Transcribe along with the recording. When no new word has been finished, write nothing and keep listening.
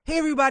Hey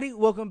everybody,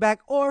 welcome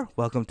back or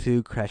welcome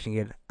to Crushing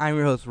It. I'm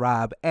your host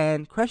Rob,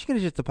 and Crushing It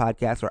is just a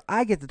podcast where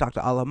I get to talk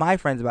to all of my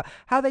friends about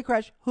how they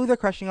crush, who they're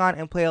crushing on,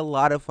 and play a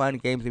lot of fun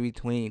games in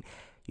between.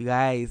 You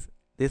guys,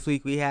 this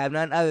week we have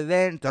none other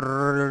than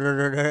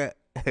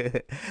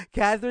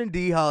Catherine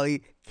D.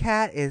 Holly.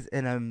 Kat is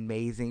an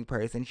amazing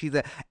person. She's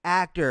an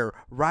actor,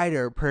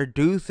 writer,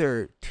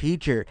 producer,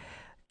 teacher.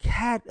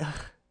 Kat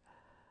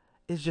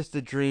is just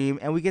a dream,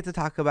 and we get to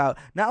talk about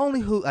not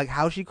only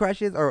how she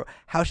crushes or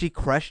how she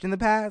crushed in the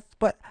past,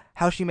 but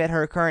how she met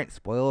her current,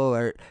 spoiler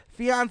alert,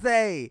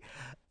 fiance.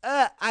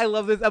 I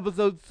love this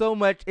episode so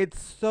much. It's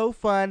so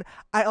fun.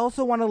 I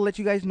also want to let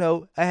you guys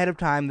know ahead of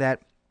time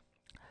that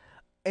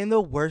In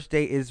the Worst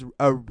Date is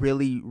a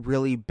really,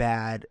 really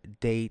bad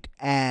date,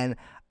 and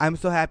I'm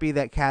so happy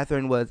that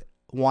Catherine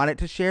wanted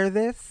to share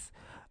this.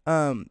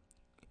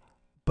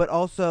 But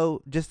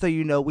also, just so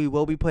you know, we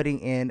will be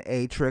putting in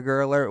a trigger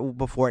alert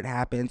before it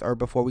happens or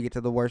before we get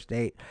to the worst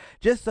date,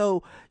 just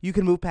so you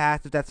can move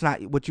past if that's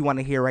not what you want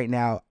to hear right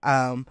now.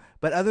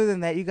 But other than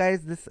that, you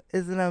guys, this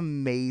is an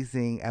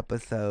amazing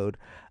episode.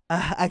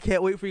 I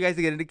can't wait for you guys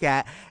to get into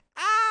Kat.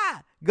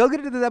 Go get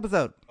into this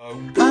episode.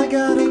 I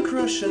got a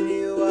crush on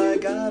you, I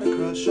got a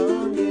crush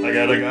on you. I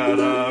got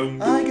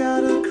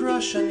a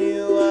crush on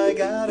you, I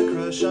got a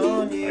crush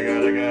on you.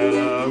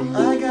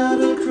 I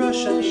got a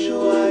crush on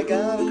you, I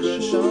got a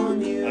crush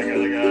on you.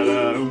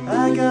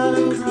 I got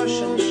a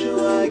crush on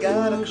you, I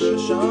got a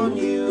crush on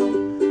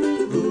you.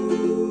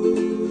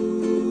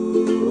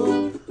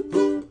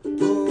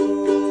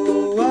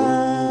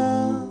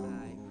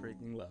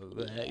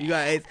 You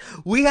guys,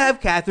 we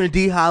have Catherine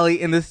D.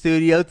 Holly in the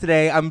studio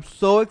today. I'm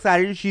so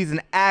excited. She's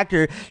an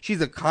actor.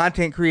 She's a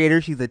content creator.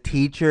 She's a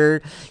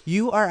teacher.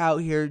 You are out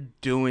here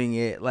doing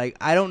it. Like,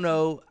 I don't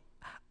know.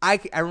 I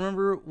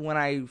remember when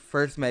I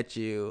first met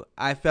you,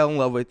 I fell in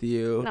love with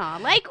you. Aw,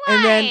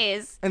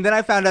 likewise. And then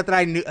I found out that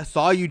I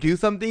saw you do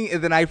something,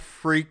 and then I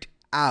freaked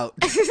out.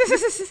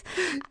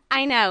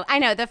 I know.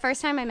 The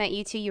first time I met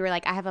you two, you were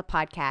like, I have a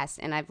podcast,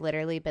 and I've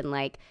literally been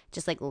like,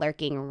 just like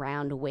lurking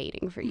around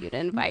waiting for you to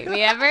invite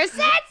me ever since.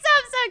 So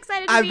I'm so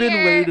excited to I've be been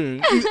here.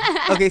 waiting.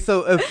 Okay,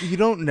 so if you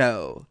don't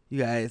know, you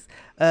guys,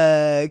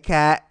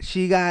 Kat,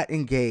 she got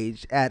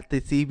engaged at the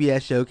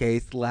CBS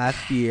Showcase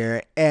last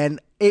year,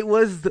 and it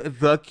was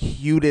the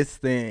cutest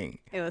thing.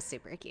 It was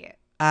super cute.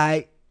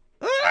 It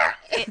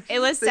It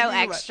was so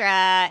extra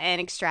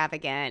and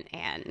extravagant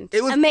and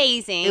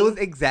amazing. It was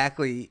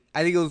exactly.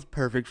 I think it was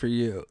perfect for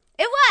you.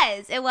 It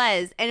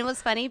was. And it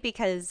was funny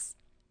because,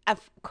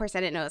 of course,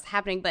 I didn't know it was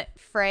happening, but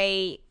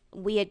Frey,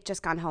 we had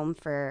just gone home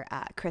for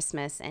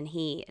Christmas, and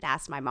he had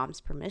asked my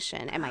mom's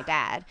permission and my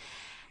dad.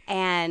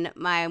 And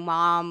my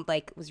mom,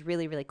 like, was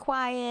really, really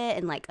quiet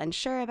and, like,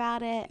 unsure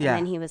about it. Yeah. And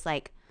then he was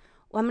like,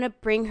 well, I'm going to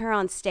bring her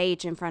on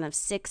stage in front of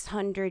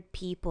 600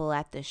 people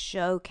at the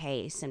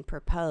showcase and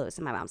propose.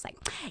 And my mom's like,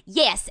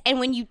 yes. And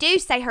when you do,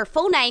 say her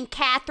full name,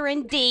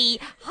 Catherine D.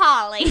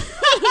 Holly.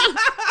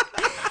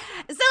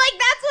 So, like,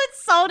 that's what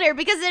sold her,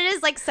 because it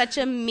is, like, such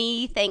a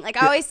me thing. Like,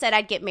 I always said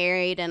I'd get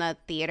married in a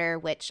theater,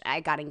 which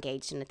I got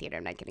engaged in a theater.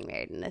 I'm not getting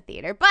married in a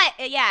theater. But,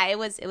 yeah, it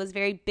was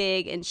very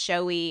big and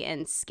showy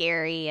and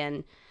scary,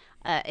 and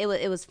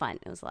it was fun.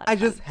 It was a lot of fun. I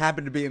just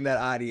happened to be in that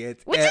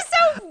audience. Which is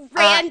so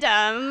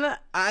random.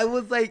 I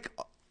was like,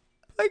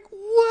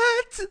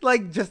 what?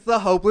 Like, just the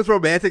hopeless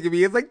romantic in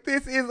me is like,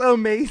 this is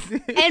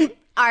amazing. And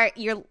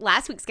your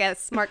last week's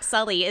guest, Mark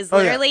Sully, is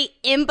literally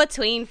in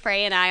between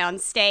Frey and I on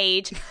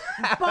stage,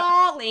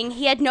 bawling.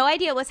 He had no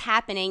idea what was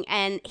happening,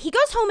 and he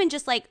goes home and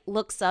just like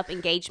looks up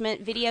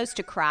engagement videos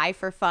to cry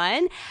for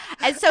fun.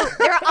 And so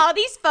there are all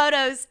these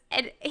photos,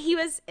 and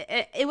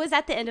it was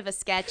at the end of a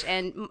sketch,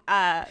 and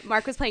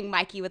Mark was playing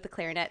Mikey with the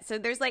clarinet. So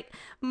there's like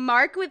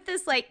Mark with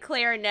this like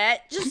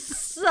clarinet just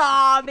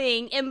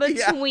sobbing in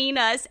between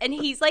us, and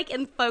he's like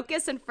in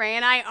focus, and Frey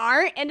and I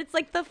aren't, and it's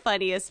like the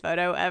funniest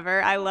photo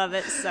ever. I love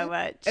it so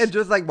much. And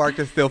just like Mark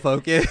is still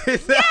focused.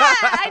 Yeah,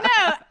 I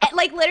know.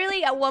 Like,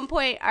 literally at one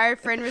point, our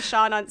friend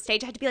Rashawn on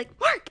stage had to be like,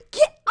 Mark,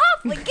 get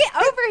off, like, get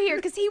over here,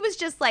 because he was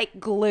just like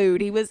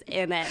glued. He was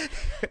in it.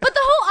 But the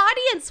whole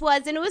audience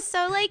was, and it was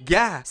so like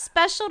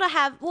special to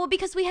have. Well,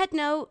 because we had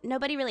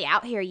nobody really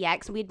out here yet,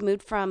 because we'd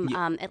moved from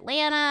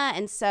Atlanta,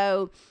 and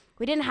so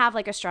we didn't have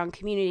like a strong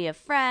community of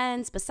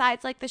friends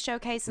besides like the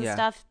showcase and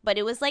stuff. But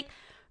it was like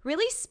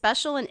really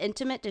special and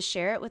intimate to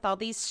share it with all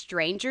these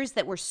strangers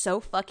that were so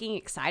fucking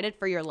excited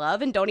for your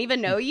love and don't even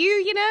know you,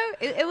 you know?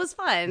 It was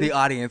fun. The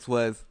audience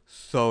was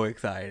so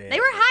excited. They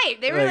were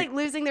hyped. They were like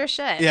losing their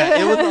shit. Yeah,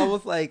 it was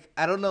almost like,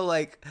 I don't know,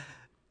 like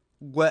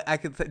what I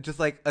could say, just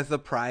like a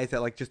surprise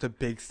at like just a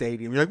big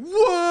stadium. You're like,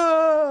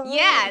 whoa!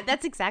 Yeah,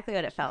 that's exactly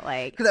what it felt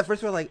like. Because at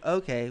first we're like,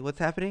 okay, what's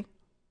happening?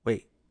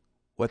 Wait,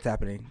 what's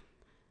happening?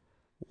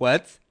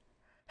 What's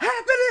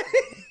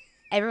happening?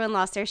 Everyone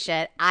lost their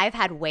shit. I've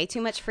had way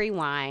too much free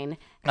wine.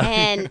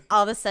 And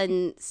all of a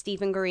sudden,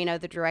 Stephen Guarino,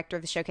 the director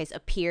of the showcase,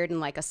 appeared in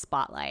like a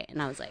spotlight.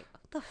 And I was like,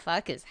 what the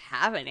fuck is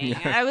happening?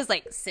 And I was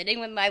like sitting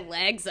with my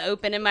legs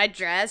open in my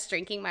dress,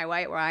 drinking my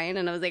white wine,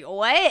 and I was like,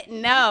 what?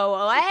 No,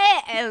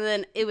 what? And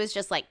then it was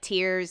just like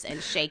tears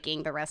and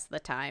shaking the rest of the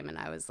time, and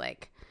I was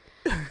like,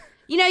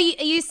 you know,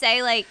 you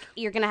say like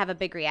you're gonna have a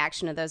big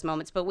reaction to those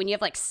moments, but when you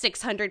have like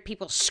 600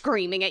 people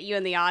screaming at you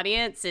in the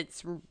audience,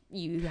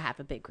 you have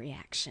a big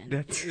reaction.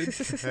 That's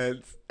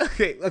intense.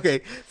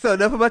 Okay. So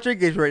enough about your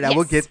engagement right now. Yes.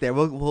 We'll get there.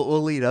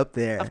 We'll lead up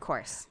there. Of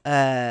course.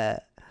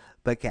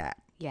 But Kat.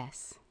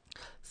 Yes.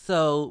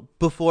 So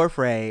before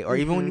Frey, or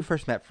even when you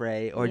first met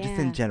Frey, or just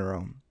in Yeah.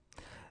 general,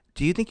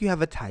 do you think you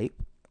have a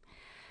type?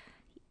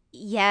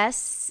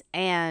 Yes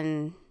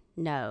and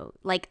no.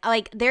 Like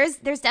there's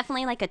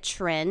definitely like a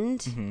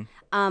trend.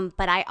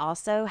 But I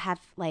also have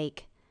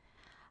like,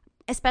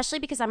 especially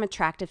because I'm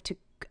attracted to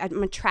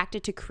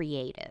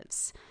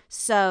creatives.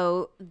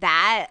 So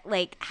that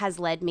like has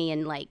led me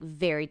in like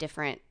very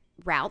different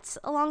routes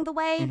along the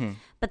way.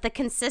 But the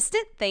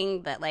consistent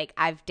thing that like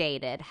I've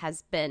dated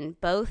has been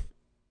both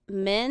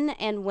men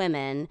and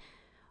women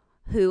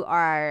who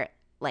are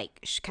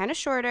like kind of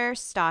shorter,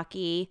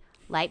 stocky,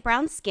 light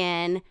brown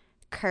skin,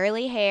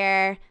 curly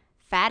hair,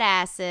 fat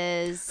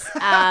asses,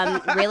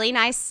 really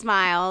nice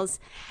smiles.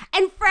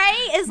 And Frey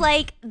is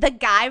like the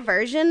guy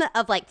version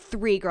of like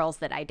 3 girls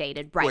that I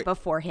dated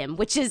before him,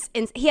 which is,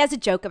 he has a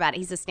joke about it.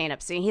 He's a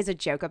stand-up, so he has a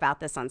joke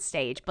about this on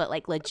stage. But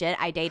like legit,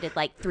 I dated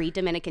like 3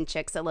 Dominican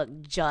chicks that look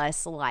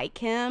just like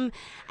him.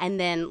 And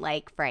then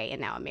like Frey,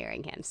 and now I'm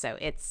marrying him. So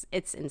it's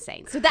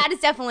insane. So that is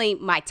definitely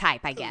my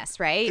type, I guess,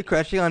 right? You're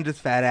crushing on just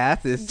fat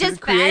asses.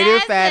 Just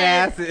creative fat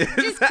asses.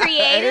 Just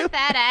creative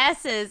fat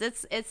asses.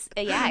 It's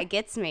yeah, it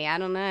gets me. I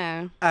don't know.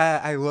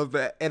 I love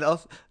that. And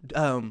also,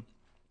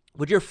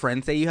 would your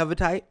friends say you have a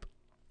type?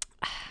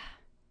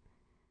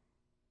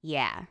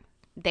 Yeah,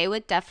 they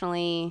would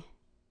definitely.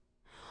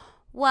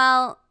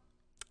 Well,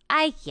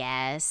 I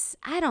guess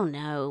I don't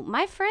know.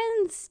 My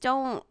friends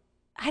don't.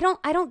 I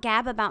don't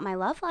gab about my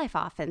love life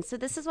often, so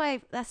this is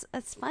why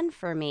that's fun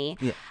for me.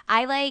 Yeah.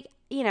 I like.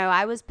 You know,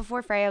 I was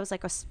before Frey, I was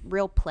like a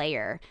real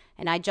player,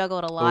 and I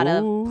juggled a lot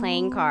of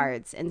playing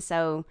cards, and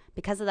so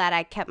because of that,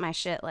 I kept my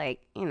shit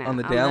like, you know, on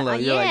the down low.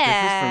 You're like,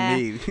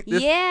 this is for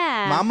me.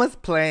 Mama's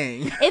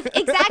playing.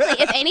 Exactly.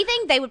 If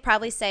anything, they would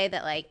probably say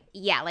that like,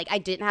 yeah, like I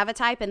didn't have a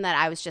type, and that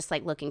I was just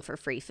like looking for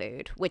free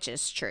food, which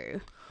is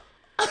true.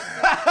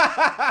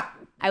 I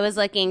was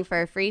looking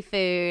for free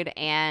food,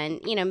 and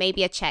you know,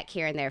 maybe a check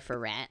here and there for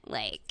rent,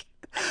 like.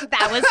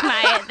 That was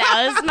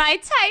my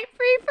type,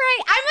 Free Frey.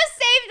 I'm a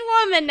saved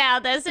woman now,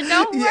 though, so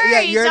don't worry.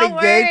 Yeah, you're an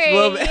engaged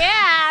woman.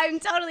 Yeah, I'm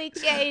totally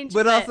changed.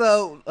 But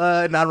also,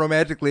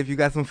 non-romantically, if you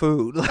got some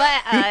food.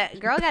 But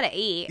girl gotta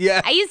eat. Yeah.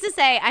 I used to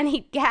say I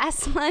need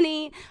gas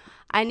money,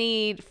 I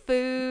need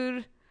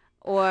food,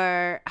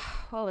 or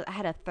I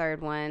had a third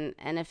one,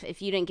 and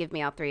if you didn't give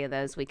me all 3 of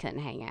those, we couldn't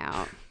hang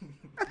out.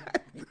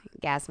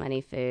 Gas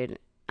money, food.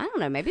 I don't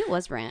know. Maybe it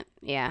was rent.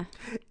 Yeah.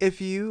 If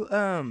you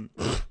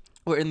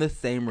were in the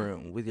same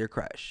room with your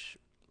crush,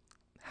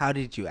 how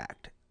did you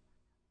act?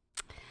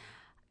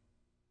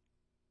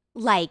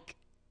 Like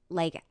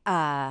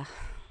a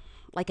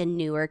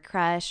newer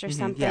crush or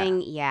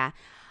something. Yeah.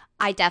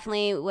 I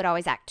definitely would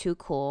always act too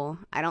cool.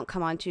 I don't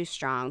come on too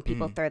strong.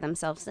 People throw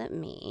themselves at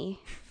me.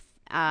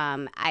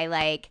 I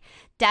like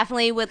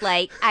definitely would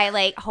like I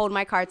like hold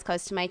my cards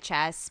close to my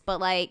chest, but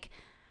like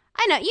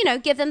I know, you know,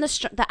 give them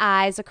the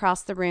eyes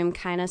across the room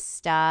kind of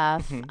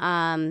stuff.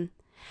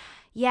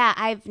 Yeah,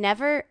 I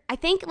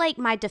think like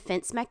my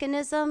defense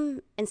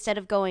mechanism, instead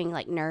of going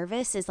like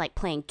nervous, is like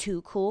playing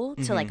too cool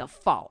to like a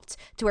fault,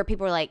 to where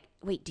people are like,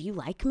 wait, do you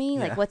like me?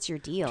 Yeah. Like, what's your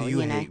deal? Do you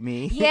hate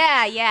me?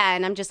 Yeah.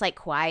 And I'm just like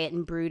quiet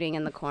and brooding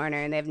in the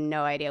corner, and they have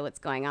no idea what's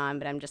going on,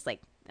 but I'm just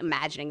like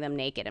imagining them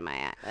naked in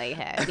my like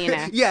head, you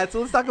know? Yeah, so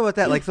let's talk about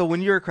that. Like, so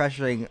when you were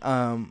crushing,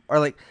 or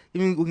like,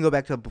 even we can go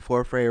back to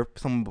before Frey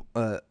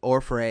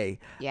or Frey.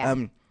 Yeah.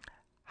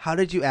 How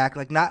did you act?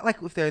 Like, not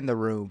like if they're in the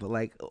room, but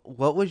like,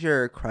 what was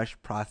your crush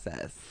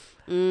process?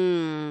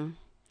 Yeah,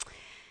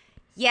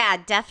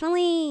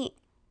 definitely.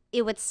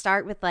 It would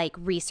start with like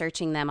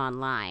researching them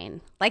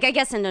online. Like, I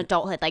guess in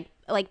adulthood, like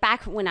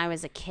back when I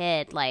was a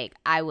kid, like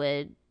I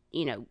would,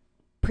 you know,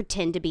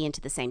 pretend to be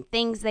into the same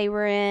things they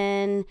were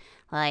in.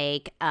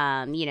 Like,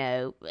 you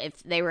know,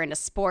 if they were into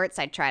sports,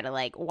 I'd try to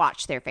like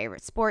watch their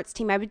favorite sports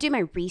team. I would do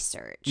my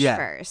research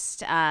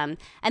first. And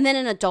then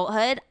in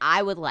adulthood,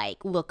 I would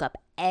like look up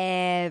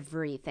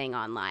everything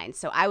online.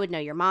 So I would know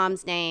your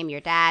mom's name, your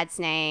dad's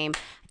name.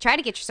 Try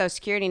to get your social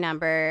security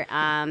number.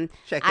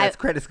 Check that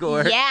credit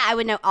score. Yeah, I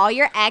would know all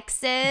your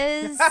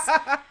exes.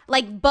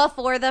 Like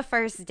before the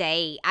first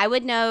date, I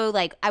would know,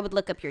 like, I would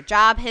look up your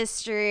job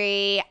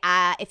history.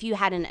 If you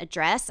had an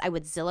address, I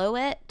would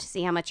Zillow it to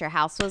see how much your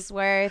house was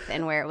worth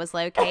and where it was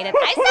located.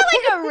 I sound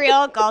like a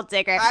real gold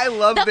digger. I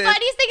love this. The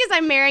funniest thing is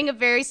I'm marrying a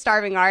very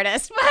starving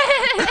artist.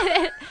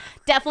 But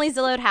definitely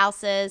Zillowed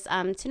houses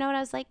to know what I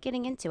was like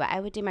getting into. I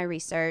would do my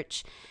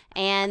research,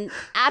 And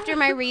after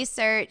my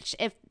research,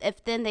 if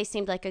then they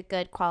seemed like a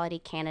good quality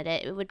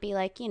candidate, it would be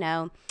like,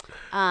 a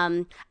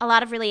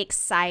lot of really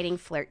exciting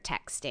flirt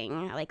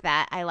texting like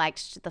that. I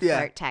liked the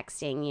flirt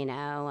texting,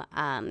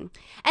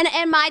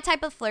 and my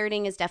type of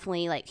flirting is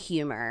definitely like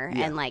humor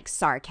and like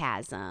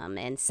sarcasm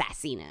and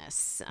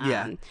sassiness.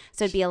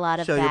 So it'd be a lot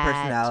of show that. Your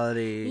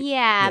personality.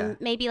 Yeah,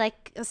 maybe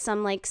like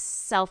some like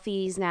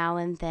selfies now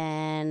and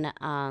then.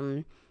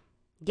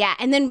 Yeah,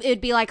 and then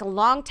it'd be like a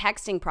long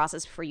texting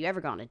process before you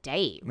ever go on a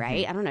date,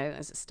 right? I don't know.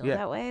 Is it still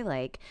that way?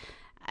 Like,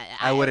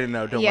 I wouldn't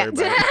know. Don't worry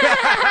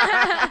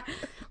about it.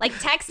 Like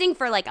texting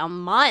for like a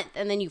month,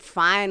 and then you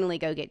finally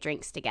go get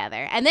drinks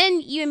together, and then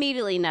you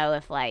immediately know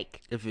if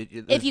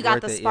you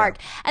got the spark.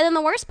 And then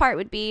the worst part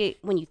would be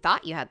when you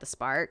thought you had the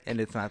spark, and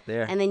it's not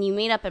there, and then you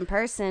meet up in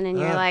person, and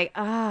you're like,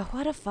 oh,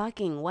 what a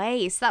fucking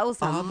waste! That was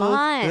a month.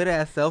 All those good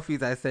ass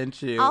selfies I sent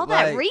you. All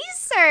that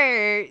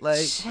research.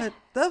 Like what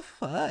the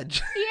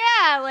fudge?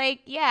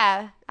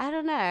 I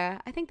don't know.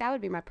 I think that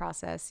would be my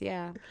process.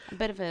 Yeah, a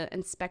bit of an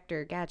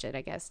Inspector Gadget,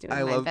 I guess, doing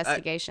my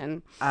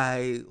investigation.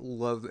 I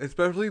love,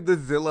 especially the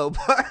Zillow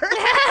part.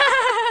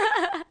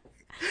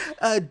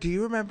 Do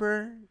you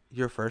remember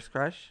your first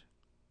crush?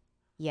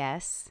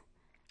 Yes.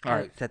 All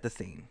right, set the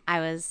scene. I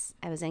was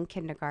in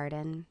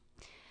kindergarten,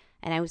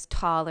 and I was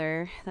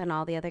taller than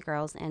all the other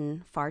girls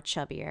and far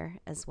chubbier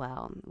as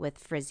well, with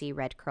frizzy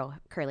red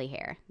curly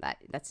hair.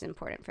 That's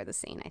important for the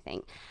scene, I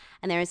think.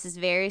 And there was this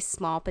very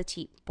small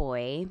petite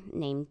boy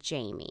named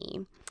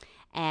Jamie,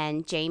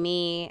 and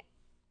Jamie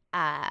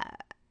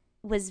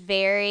was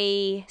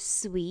very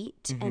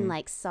sweet and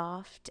like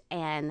soft,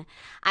 and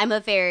I'm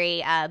a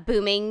very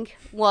booming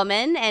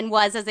woman and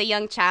was as a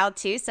young child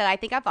too, so I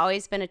think I've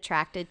always been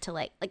attracted to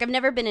like I've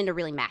never been into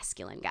really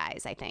masculine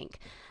guys, I think.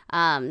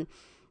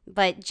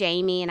 But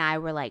Jamie and I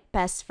were like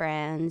best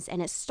friends,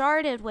 and it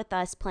started with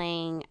us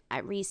playing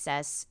at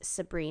recess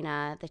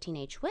Sabrina the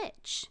Teenage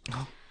Witch.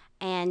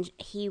 And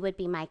he would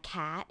be my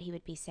cat, he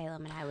would be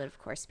Salem, and I would of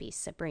course be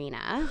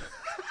Sabrina.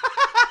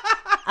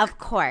 Of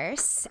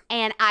course.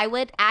 And I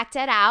would act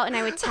it out, and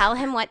I would tell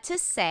him what to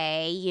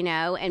say,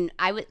 and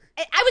I was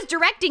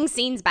directing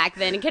scenes back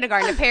then in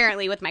kindergarten,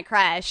 apparently, with my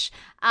crush.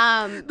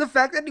 The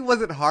fact that he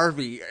wasn't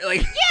Harvey,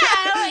 like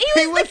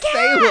he was the cat.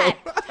 Salem.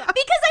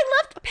 Because I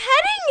loved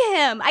petting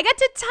him. I got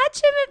to touch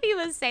him if he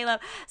was Salem.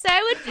 So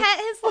I would pet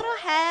his little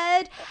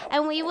head,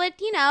 and we would,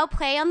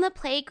 play on the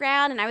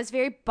playground, and I was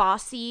very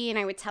bossy, and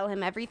I would tell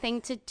him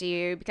everything to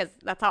do, because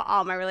that's how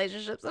all my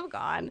relationships have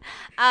gone.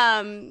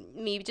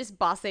 Me just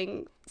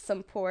bossing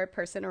some poor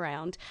person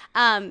around.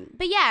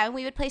 But yeah,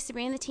 we would play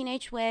Sabrina the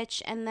Teenage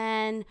Witch, and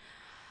then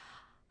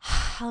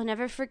I'll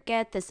never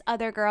forget this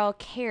other girl,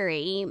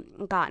 Carrie,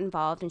 got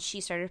involved, and she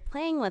started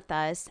playing with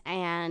us,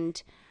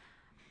 and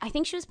I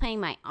think she was playing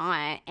my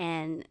aunt,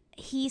 and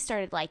he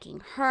started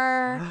liking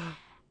her.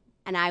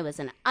 And I was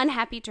an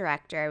unhappy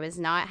director. I was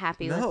not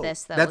happy with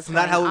this. That's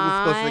not how it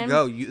was supposed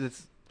to go.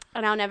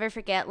 And I'll never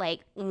forget,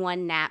 like,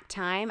 one nap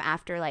time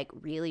after, like,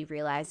 really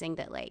realizing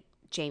that, like,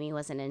 Jamie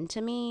wasn't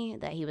into me,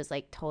 that he was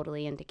like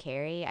totally into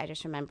Carrie. I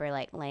just remember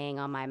like laying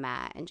on my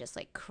mat and just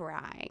like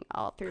crying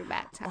all through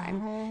nap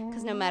time,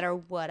 because no matter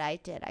what I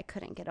did, I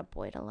couldn't get a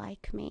boy to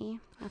like me.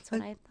 That's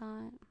what I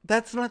thought.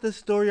 That's not the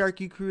story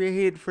arc you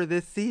created for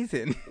this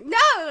season. No,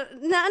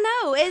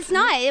 it's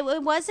not.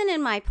 It wasn't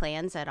in my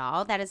plans at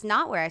all. That is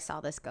not where I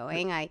saw this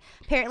going. I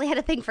apparently had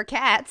a thing for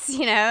cats,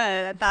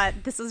 I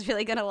thought this was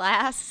really going to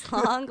last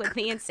long with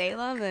me and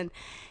Salem, and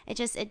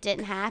it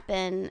didn't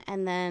happen.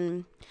 And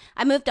then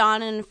I moved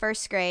on in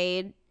first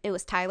grade. It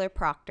was Tyler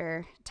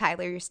Proctor.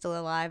 Tyler, you're still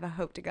alive. I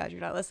hope to God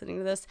you're not listening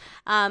to this.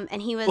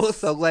 And he was... Well,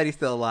 so glad he's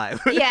still alive.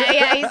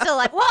 Yeah, he's still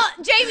alive. Well,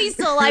 Jamie's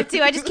still alive,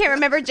 too. I just can't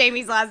remember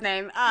Jamie's last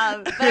name.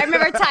 But I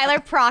remember Tyler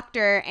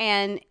Proctor,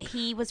 and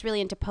he was really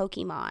into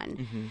Pokemon.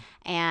 Mm-hmm.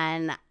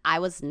 And I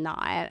was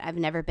not. I've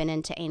never been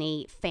into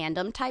any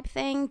fandom type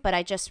thing, but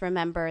I just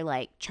remember,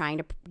 like,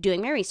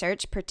 doing my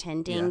research,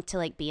 pretending to,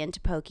 like, be into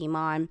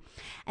Pokemon.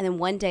 And then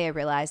one day I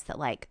realized that,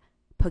 like,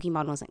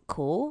 Pokemon wasn't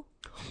cool.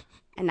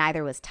 And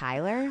neither was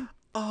Tyler.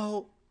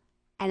 Oh.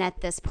 And at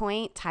this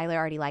point, Tyler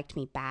already liked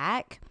me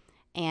back.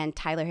 And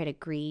Tyler had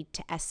agreed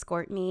to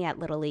escort me at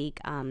Little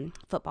League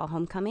football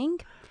homecoming.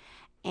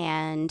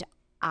 And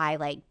I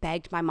like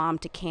begged my mom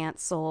to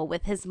cancel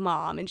with his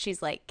mom. And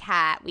she's like,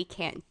 Kat, we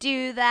can't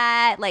do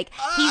that. Like,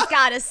 he's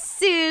got a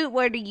suit.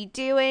 What are you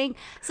doing?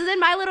 So then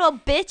my little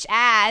bitch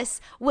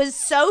ass was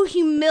so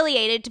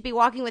humiliated to be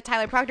walking with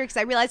Tyler Proctor, because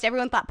I realized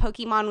everyone thought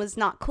Pokemon was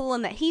not cool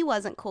and that he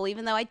wasn't cool,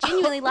 even though I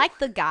genuinely liked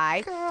the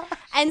guy.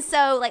 And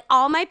so like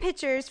all my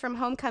pictures from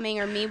homecoming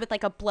are me with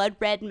like a blood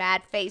red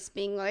mad face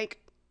being like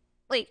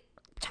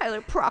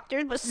Tyler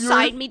Proctor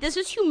beside me. This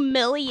is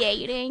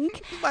humiliating.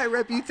 My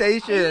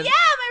reputation. Yeah,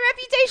 my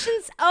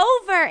reputation's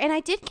over. And I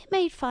did get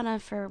made fun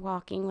of for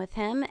walking with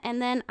him.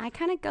 And then I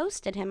kind of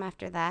ghosted him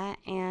after that.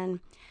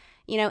 And,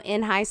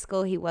 in high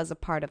school, he was a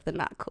part of the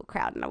not cool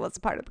crowd. And I was a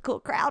part of the cool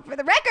crowd, for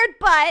the record.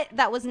 But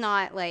that was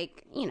not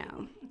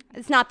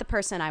it's not the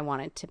person I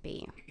wanted to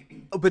be.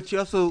 But you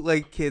also,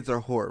 like, kids are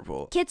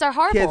horrible. Kids are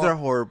horrible. Kids are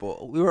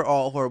horrible. We were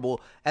all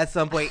horrible at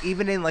some point,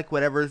 even in, like,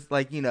 whatever's,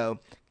 like,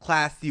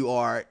 class you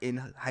are in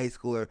high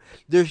school. Or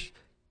there's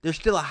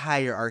still a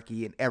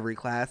hierarchy in every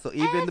class. So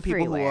even the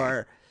people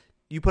who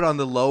you put on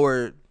the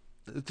lower,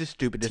 it's just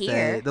stupid to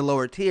say, the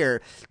lower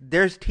tier,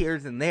 there's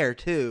tiers in there,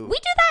 too. We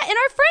do that in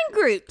our friend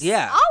groups.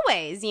 Yeah.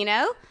 Always,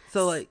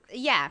 So, like.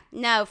 Yeah,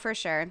 no, for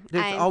sure.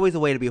 There's always a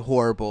way to be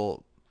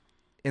horrible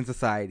in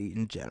society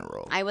in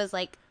general. I was,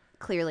 like,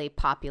 clearly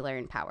popular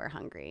and power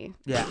hungry.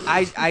 Yeah,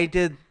 I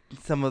did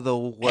some of the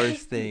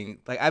worst things.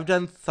 Like, I've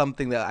done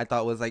something that I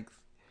thought was, like,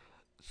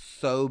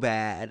 so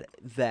bad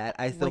that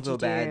I still feel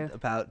bad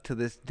about to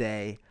this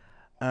day.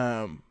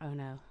 Oh,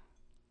 no.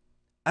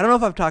 I don't know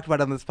if I've talked about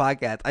it on this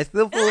podcast. I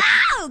still feel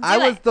I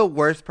was the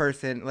worst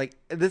person. Like,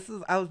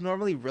 I was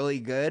normally really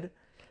good,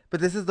 but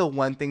this is the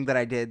one thing that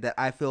I did that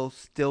I feel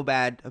still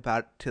bad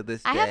about to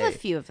this day. I have a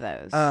few of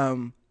those.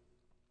 And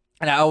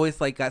I always,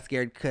 like, got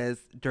scared because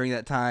during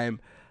that time,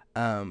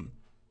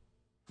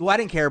 well, I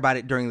didn't care about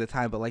it during the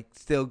time, but, like,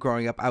 still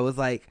growing up, I was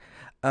like,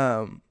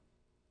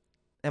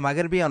 am I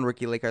gonna be on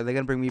Ricki Lake? Are they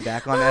gonna bring me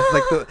back on as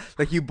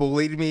like you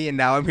bullied me and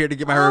now I'm here to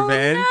get my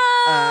revenge? No.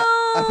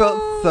 I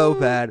felt so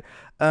bad.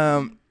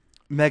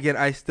 Megan,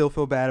 I still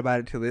feel bad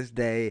about it to this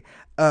day.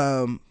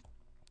 But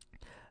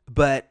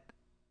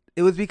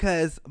it was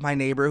because my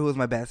neighbor, who was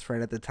my best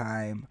friend at the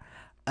time,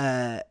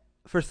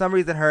 for some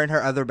reason, her and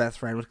her other best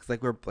friend, was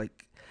like we're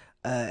like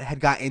had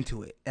got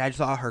into it, and I just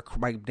saw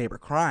my neighbor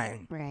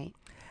crying. Right.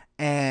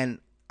 And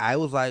I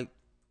was like,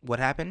 "What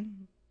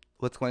happened?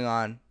 What's going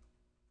on?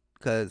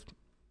 Because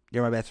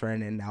you're my best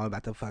friend, and now I'm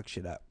about to fuck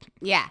shit up."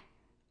 Yeah.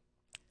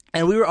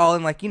 And we were all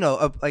in like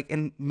like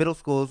in middle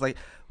schools, like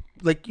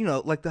like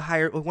the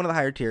higher, one of the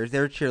higher tiers. They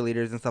were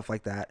cheerleaders and stuff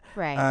like that.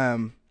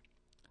 Right.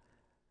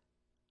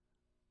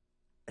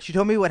 She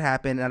told me what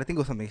happened, and I think it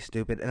was something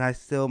stupid. And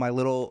my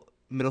little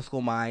middle school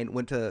mind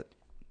went to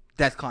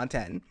death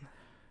content.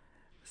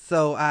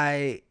 So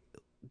I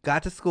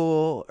got to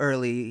school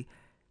early,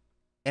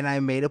 and I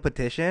made a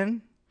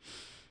petition.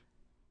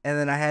 And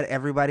then I had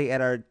everybody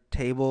at our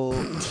table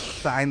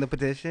sign the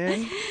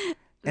petition.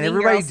 And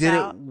everybody did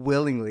it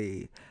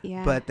willingly.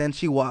 Yeah. But then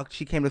she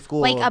came to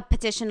school. Like a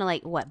petition to,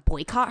 like, what,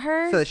 boycott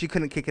her? So that she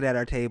couldn't kick it at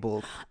our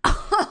table.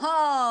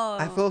 Oh.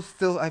 I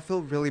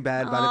feel really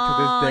bad about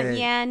it to this day.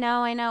 Yeah,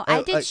 no, I know.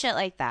 I did shit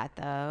like that,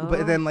 though.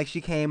 But then, like,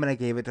 she came and I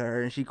gave it to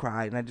her and she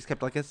cried. And I just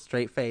kept, like, a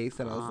straight face.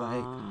 And I was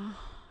like,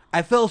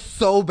 I feel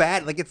so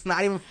bad. Like, it's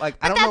not even, like,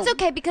 I don't know. But that's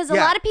okay, because a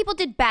lot of people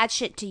did bad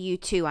shit to you,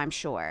 too, I'm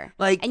sure.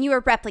 Like, and you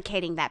were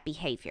replicating that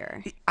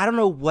behavior. I don't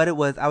know what it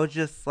was. I was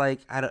just, like,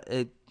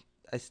 I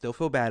still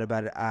feel bad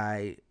about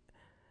it.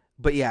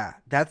 But yeah,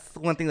 that's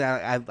one thing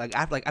that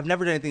I've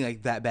never done anything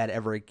like that bad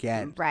ever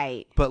again.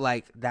 Right. But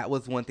like that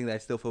was one thing that I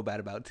still feel bad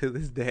about to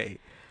this day.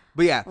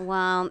 But yeah.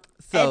 Well,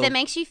 if it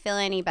makes you feel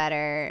any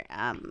better,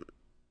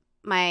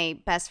 my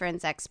best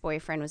friend's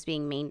ex-boyfriend was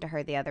being mean to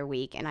her the other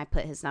week, and I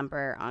put his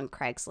number on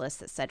Craigslist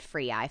that said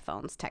free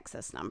iPhones, text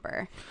this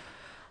number.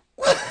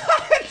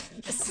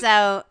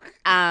 So,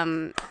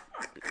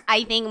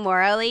 I think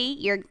morally,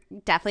 you're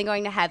definitely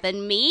going to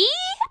heaven. Me?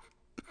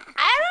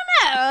 I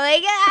don't know.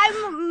 Like,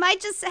 I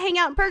might just hang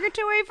out in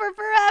purgatory for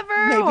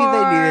forever.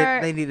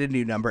 Maybe they need a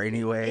new number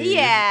anyway.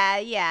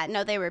 Yeah.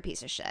 No, they were a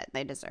piece of shit.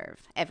 They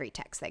deserve every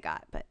text they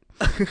got. But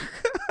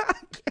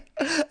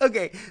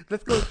okay,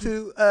 let's go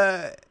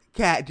to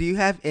Kat. Do you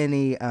have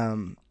any,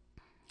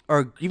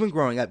 or even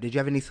growing up, did you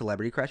have any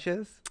celebrity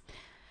crushes?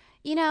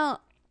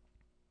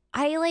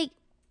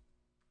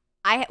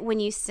 When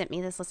you sent me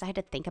this list, I had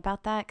to think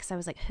about that because I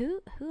was like,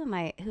 who's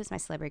my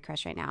celebrity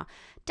crush right now?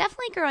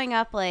 Definitely growing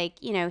up, like,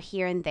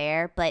 here and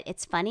there. But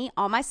it's funny,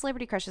 all my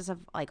celebrity crushes have,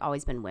 like,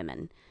 always been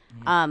women.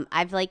 Mm-hmm.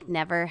 I've, like,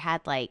 never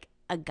had, like,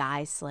 a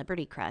guy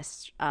celebrity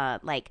crush.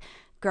 Like,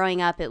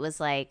 growing up, it was,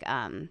 like,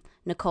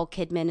 Nicole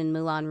Kidman in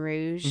Moulin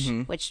Rouge,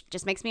 mm-hmm. which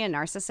just makes me a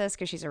narcissist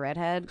because she's a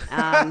redhead.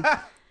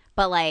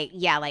 But, like,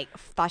 yeah, like,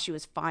 thought she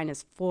was fine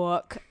as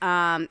fuck.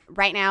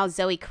 Right now,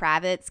 Zoe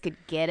Kravitz could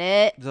get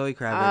it. Zoe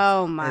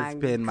Kravitz has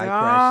been my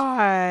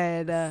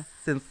crush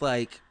since,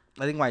 like,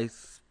 I think my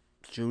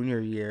junior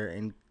year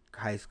in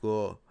high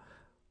school.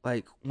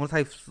 Like, once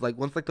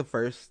the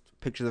first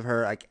pictures of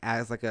her, like,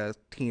 as, like, a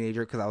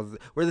teenager, because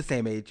we're the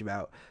same age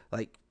about,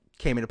 like,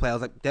 came into play. I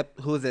was like, yep,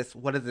 who is this?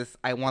 What is this?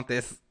 I want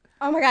this.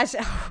 Oh my gosh.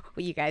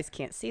 Well, you guys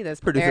can't see this,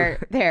 but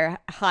they're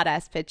hot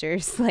ass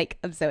pictures, like,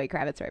 of Zoe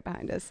Kravitz right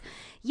behind us.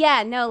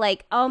 Yeah, no,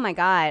 like, oh my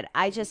God.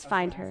 I just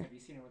find her. Have you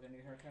seen her with a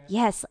new haircut?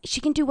 Yes, she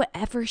can do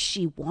whatever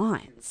she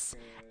wants.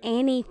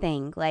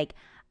 Anything. Like,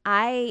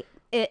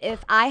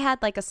 if I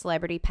had, like, a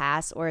celebrity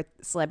pass or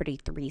celebrity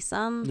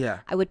threesome,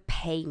 I would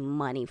pay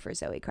money for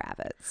Zoe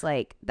Kravitz.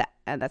 Like,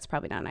 that's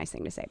probably not a nice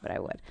thing to say, but I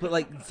would. But,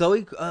 like,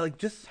 Zoe, like,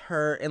 just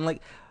her and,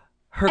 like,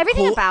 her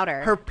everything about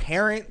her. Her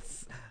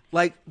parents.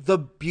 Like, the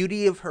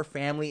beauty of her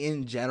family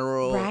in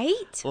general.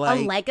 Right? Like,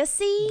 a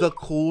legacy. The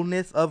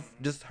coolness of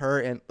just her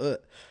and...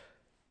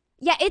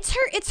 Yeah, it's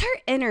her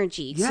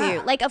energy,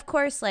 too. Like, of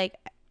course, like,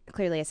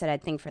 clearly I said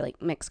I'd think for,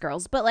 like, mixed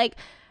girls. But, like,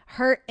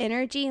 her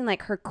energy and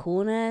like her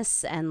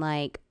coolness and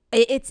like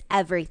it's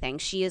everything.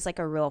 She is like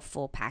a real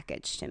full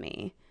package to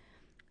me.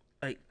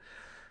 Like,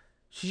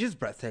 she's just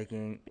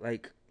breathtaking.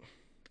 Like,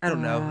 I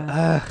don't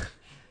know.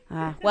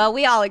 Well,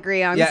 we all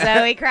agree on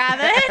Zoe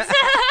Kravitz.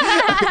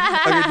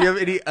 Okay, do you have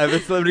any other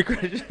celebrity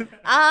crushes?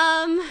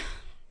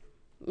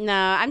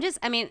 No,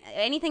 I mean,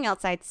 anything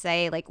else I'd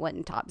say like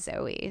wouldn't top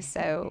Zoe.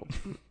 So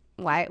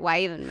why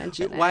even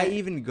mention it? Why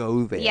even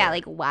go there? Yeah,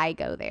 like why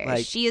go there?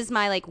 Like, she is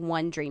my like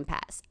one dream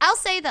pass. I'll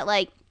say that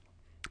like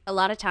a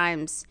lot of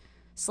times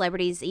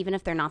celebrities, even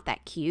if they're not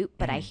that cute,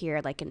 but I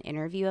hear like an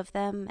interview of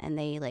them and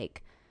they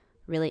like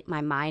really,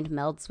 my mind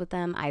melds with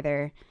them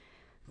either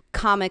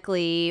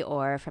comically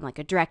or from like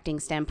a directing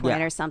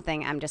standpoint or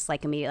something. I'm just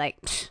like immediately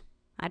like,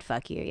 I'd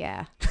fuck you,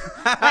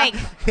 like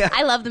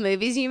I love the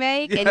movies you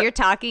make and you're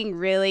talking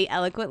really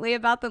eloquently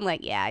about them.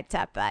 Like, yeah, I'd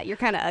tap that. You're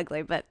kind of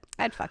ugly, but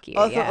I'd fuck you.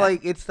 Also,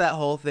 like, it's that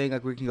whole thing.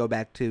 Like, we can go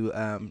back to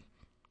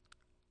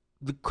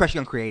the crushing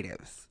on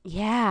creatives.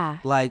 Yeah.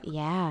 Like,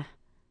 yeah.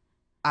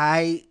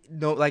 I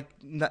know, like,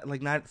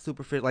 not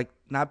super fit. Like,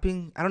 not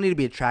being. I don't need to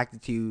be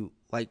attracted to you,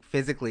 like,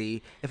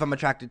 physically. If I'm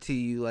attracted to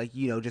you, like,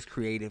 you know, just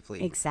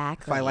creatively.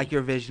 Exactly. If I like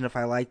your vision, if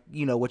I like,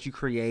 you know, what you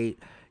create,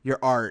 your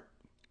art,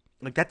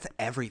 like, that's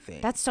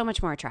everything. That's so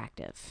much more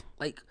attractive.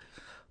 Like,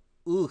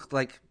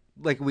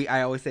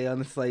 I always say on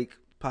this like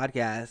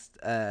podcast,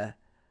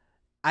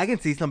 I can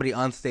see somebody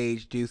on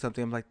stage do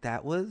something. I'm like,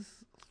 that was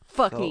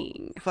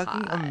fucking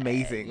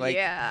amazing. Like,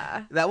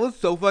 yeah, that was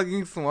so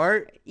fucking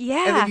smart.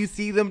 Yeah. And then you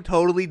see them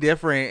totally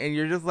different, and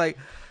you're just like,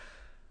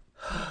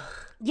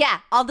 yeah.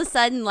 All of a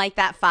sudden, like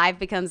that 5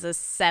 becomes a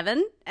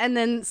 7, and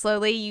then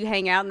slowly you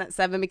hang out, and that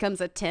 7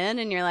 becomes a 10,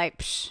 and you're like,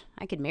 psh,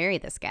 I could marry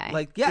this guy.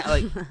 like, yeah,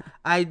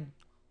 like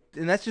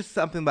and that's just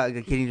something about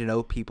like, getting to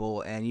know people,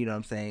 and you know what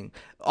I'm saying.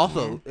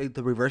 Also,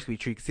 the reverse can be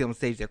true. You can see on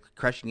stage they're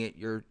crushing it.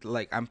 You're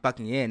like, I'm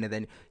fucking in, and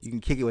then you can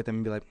kick it with them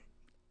and be like,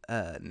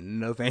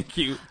 no, thank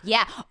you.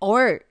 Yeah,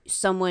 or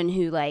someone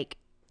who like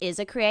is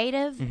a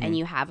creative and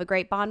you have a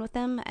great bond with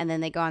them, and then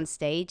they go on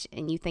stage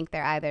and you think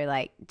they're either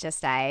like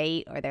just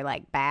aight or they're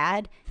like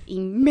bad.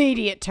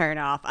 Immediate turn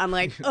off. I'm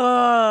like,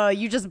 oh,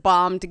 you just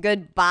bombed.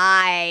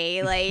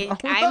 Goodbye. Like,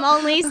 I'm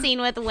only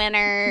seen with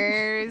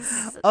winners.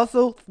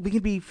 Also, we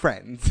can be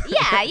friends.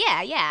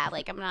 Yeah.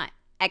 Like, I'm not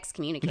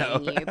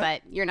excommunicating you,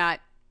 but we're not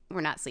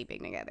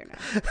sleeping together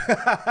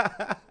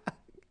now.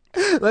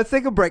 Let's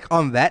take a break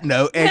on that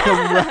note and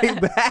come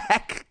right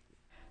back.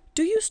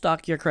 Do you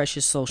stalk your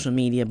crush's social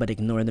media but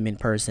ignore them in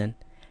person?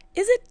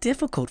 Is it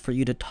difficult for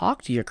you to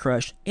talk to your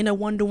crush in a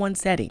one-to-one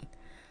setting?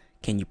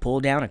 Can you pull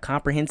down a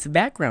comprehensive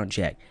background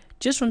check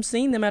just from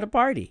seeing them at a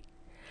party?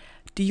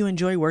 Do you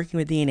enjoy working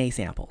with DNA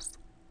samples?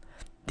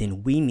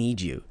 Then we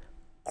need you.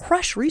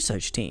 Crush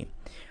Research Team.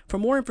 For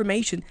more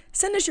information,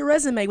 send us your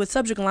resume with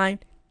subject line,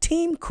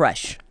 Team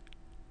Crush.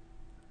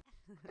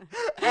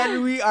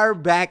 And we are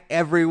back,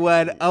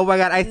 everyone. Oh my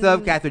God, I still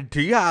have Catherine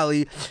T.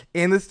 Holly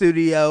in the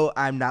studio.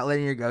 I'm not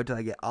letting her go till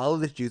I get all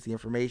of this juicy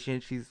information.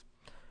 She's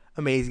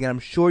amazing, and I'm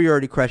sure you're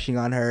already crushing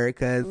on her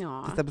because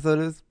this episode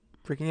is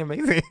freaking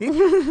amazing.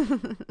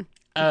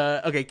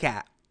 Okay,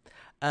 Kat.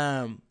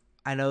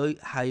 I know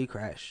how you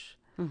crush.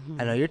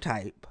 I know your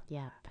type.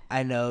 Yep.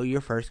 I know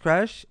your first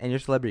crush and your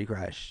celebrity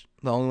crush.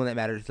 The only one that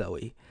matters is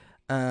Zoe.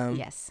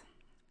 Yes.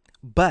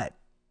 But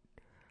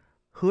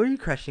who are you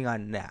crushing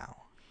on now?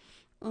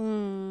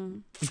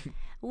 Well,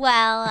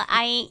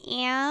 I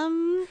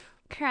am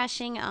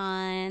crushing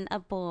on a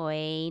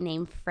boy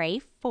named Frey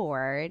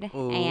Ford,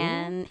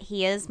 and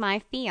he is my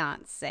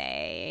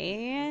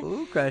fiance.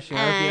 Ooh, crushing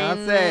on a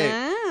fiance.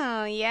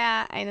 Oh,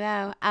 yeah, I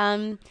know.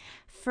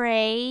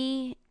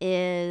 Frey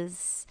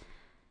is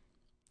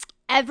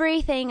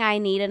everything I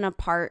need in a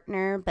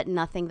partner, but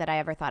nothing that I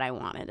ever thought I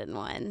wanted in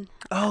one.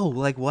 Oh,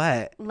 like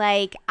what?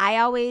 Like, I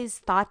always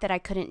thought that I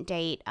couldn't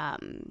date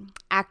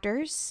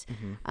actors.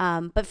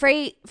 But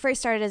Frey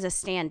started as a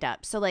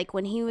stand-up. So, like,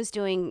 when he was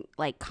doing,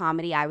 like,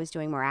 comedy, I was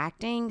doing more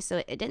acting.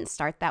 So it didn't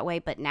start that way.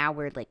 But now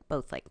we're, like,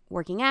 both, like,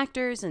 working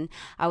actors. And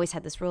I always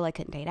had this rule I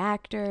couldn't date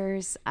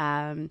actors.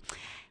 I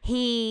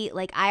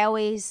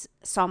always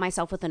saw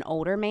myself with an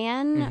older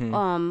man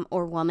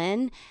or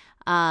woman.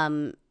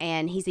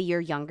 And he's a year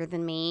younger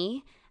than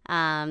me.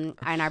 And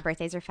our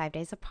birthdays are 5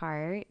 days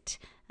apart.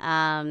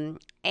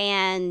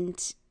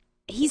 And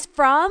he's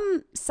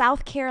from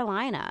South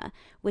Carolina,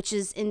 which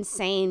is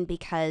insane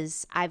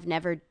because I've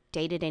never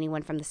dated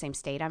anyone from the same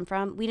state I'm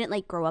from. We didn't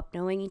like grow up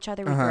knowing each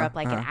other. We grew up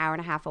like an hour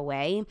and a half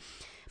away.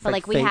 But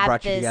like we fate have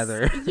brought this, you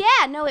together.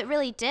 Yeah, no, it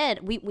really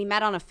did. We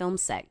met on a film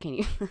set.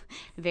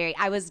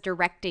 I was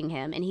directing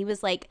him, and he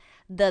was like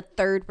the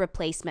third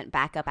replacement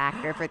backup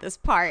actor for this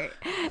part.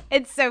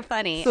 It's so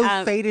funny.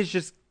 So fate is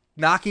just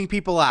knocking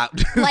people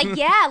out.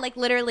 like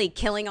literally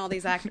killing all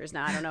these actors.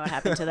 Now I don't know what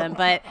happened to them,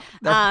 but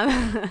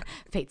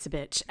fate's a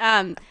bitch.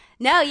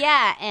 No,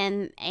 yeah,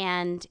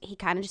 and he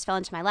kind of just fell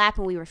into my lap,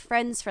 and we were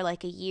friends for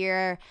like a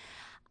year.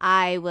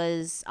 I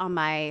was on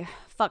my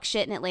fuck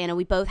shit in Atlanta.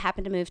 We both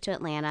happened to move to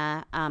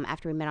Atlanta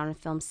after we met on a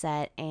film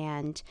set,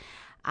 and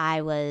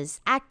I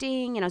was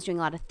acting and I was doing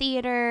a lot of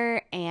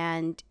theater,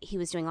 and he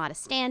was doing a lot of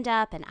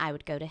stand-up, and I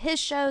would go to his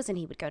shows and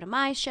he would go to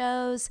my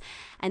shows.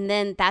 And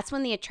then that's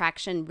when the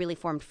attraction really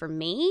formed for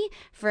me.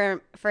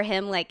 For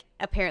him, like,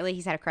 apparently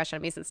he's had a crush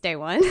on me since day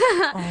one.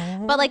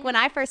 But like when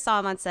I first saw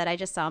him on set, I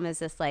just saw him as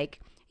this like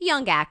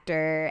young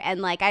actor,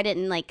 and like I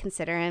didn't like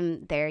consider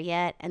him there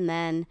yet. And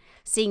then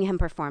seeing him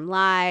perform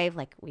live,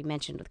 like we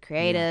mentioned with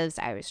creatives,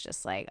 I was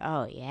just like,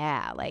 oh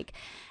yeah, like,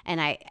 and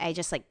I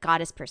just like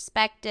got his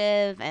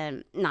perspective,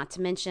 and not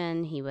to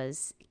mention he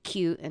was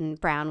cute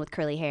and brown with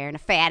curly hair and a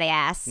fat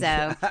ass,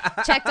 so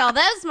checked all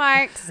those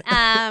marks.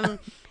 And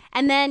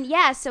then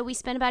so we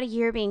spent about a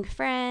year being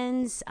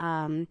friends,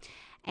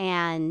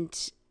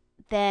 and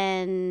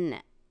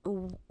then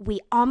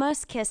we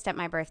almost kissed at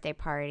my birthday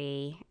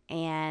party,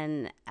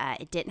 and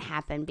it didn't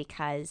happen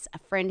because a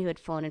friend who had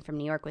flown in from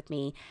New York with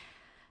me,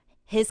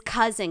 his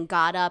cousin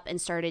got up and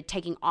started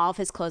taking all of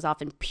his clothes off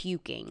and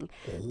puking.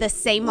 The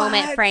same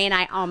moment Frey and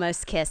I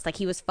almost kissed. Like,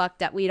 he was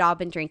fucked up. We'd all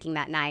been drinking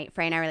that night.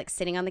 Frey and I were like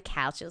sitting on the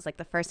couch. It was like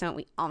the first moment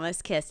we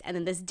almost kissed. And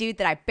then this dude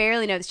that I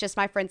barely know, it's just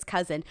my friend's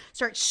cousin,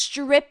 starts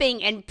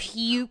stripping and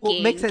puking. Well,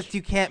 it makes sense.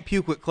 You can't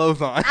puke with clothes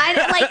on.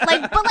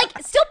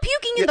 But still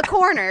puking in the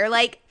corner,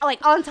 like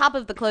on top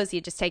of the clothes he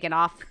had just taken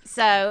off.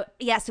 So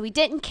so we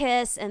didn't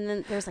kiss, and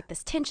then there was like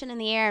this tension in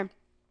the air.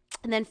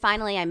 And then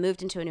finally I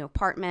moved into a new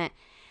apartment,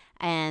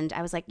 and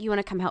I was like, you want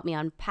to come help me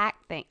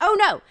unpack things? Oh,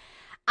 no.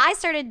 I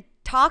started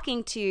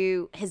talking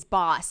to his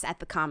boss at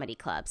the comedy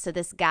club. So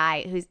this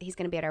guy, he's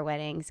going to be at our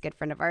wedding. He's a good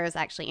friend of ours,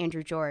 actually,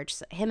 Andrew George.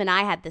 So him and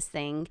I had this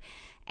thing,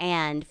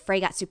 and Frey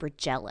got super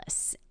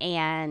jealous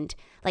and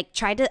like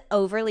tried to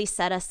overly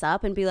set us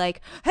up and be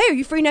like, hey, are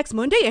you free next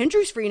Monday?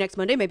 Andrew's free next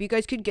Monday. Maybe you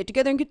guys could get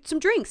together and get some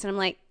drinks. And I'm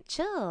like,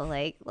 chill.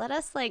 Like, let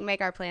us like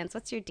make our plans.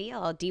 What's your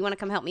deal? Do you want to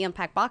come help me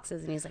unpack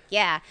boxes? And he's like,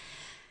 yeah.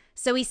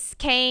 So we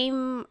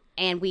came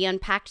and we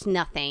unpacked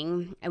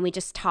nothing, and we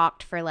just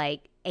talked for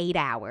like 8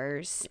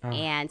 hours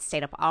and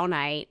stayed up all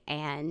night,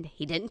 and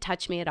he didn't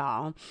touch me at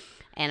all.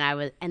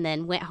 And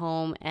then went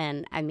home,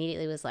 and I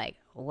immediately was like,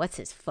 what's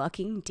his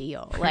fucking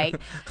deal? Like,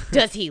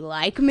 does he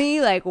like me?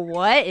 Like,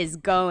 what is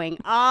going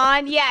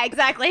on? Yeah,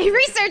 exactly.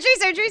 Research.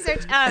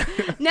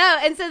 No.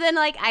 And so then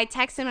like I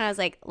texted him and I was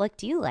like, look,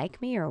 do you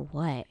like me or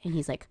what? And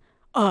he's like,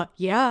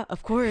 yeah,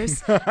 of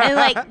course. And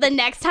like the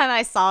next time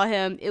I saw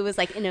him, it was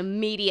like an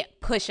immediate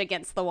push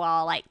against the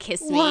wall, like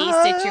kiss me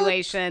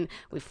situation.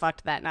 We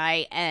fucked that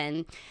night,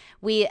 and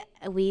we've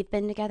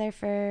been together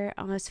for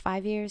almost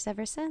 5 years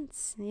ever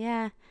since.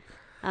 Yeah.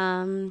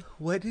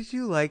 What did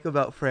you like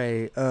about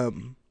Frey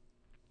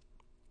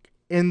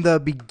in the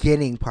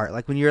beginning part?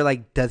 Like when you're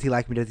like, does he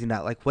like me, does he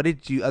not? Like, what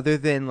did you, other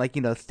than like,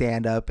 you know,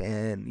 stand up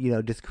and, you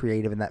know, just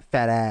creative and that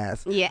fat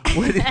ass? Yeah.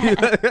 What did you,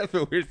 that's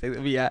what we're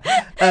saying.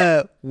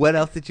 Yeah. What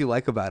else did you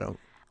like about him?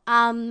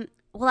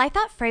 Well, I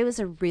thought Frey was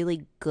a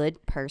really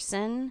good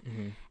person.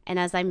 Mm-hmm. And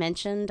as I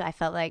mentioned, I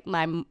felt like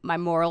my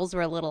morals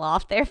were a little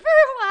off there for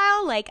a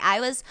while. Like I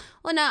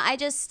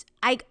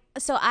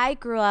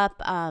grew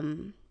up,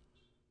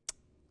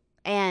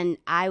 and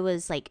I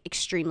was like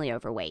extremely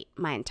overweight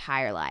my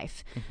entire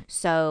life. Mm-hmm.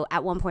 So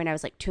at one point I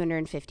was like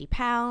 250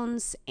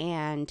 pounds,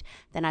 and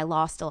then I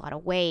lost a lot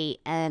of weight.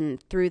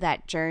 And through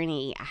that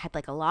journey, I had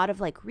like a lot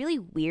of like really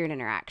weird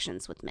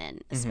interactions with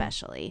men,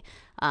 especially,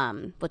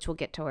 which we'll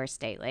get to our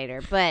state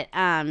later. But,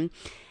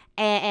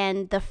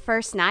 and the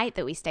first night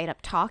that we stayed up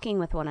talking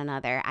with one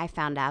another, I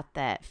found out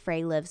that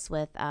Frey lives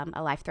with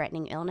a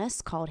life-threatening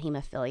illness called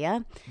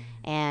hemophilia.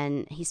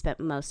 And he spent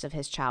most of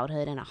his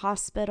childhood in a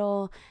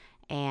hospital.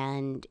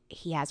 And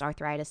he has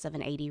arthritis of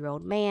an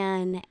 80-year-old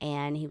man,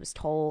 and he was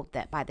told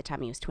that by the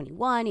time he was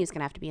 21, he was going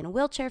to have to be in a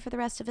wheelchair for the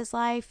rest of his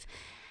life.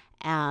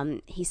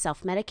 He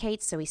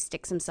self-medicates, so he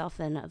sticks himself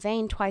in a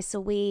vein twice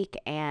a week,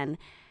 and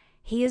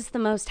he is the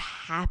most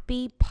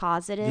happy,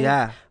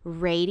 positive,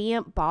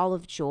 radiant ball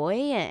of joy.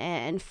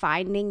 And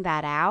finding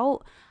that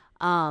out,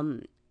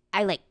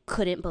 I like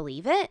couldn't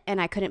believe it,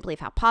 and I couldn't believe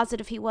how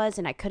positive he was,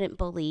 and I couldn't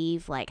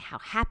believe like how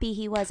happy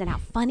he was and how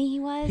funny he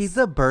was. He's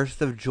a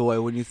burst of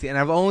joy when you see, and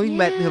I've only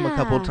met him a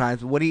couple of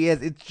times, but what he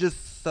is, it's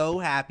just so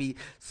happy,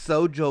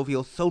 so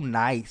jovial, so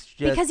nice.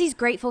 Because he's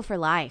grateful for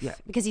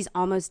life, because he's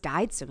almost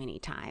died so many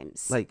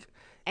times.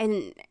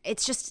 And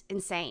it's just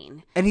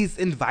insane. And he's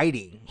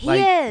inviting. He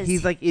is.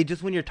 He's like,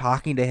 just when you're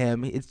talking to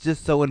him, it's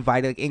just so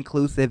inviting, like,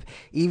 inclusive,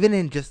 even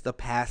in just a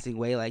passing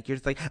way. Like, you're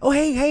just like, oh,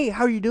 hey,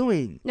 how are you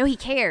doing? No, he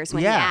cares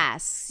when he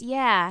asks.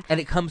 Yeah. And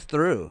it comes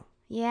through.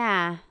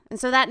 Yeah. And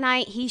so that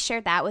night, he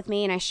shared that with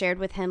me, and I shared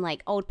with him,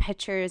 like, old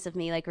pictures of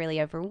me, like, really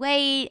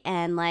overweight.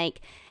 And,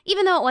 like,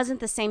 even though it wasn't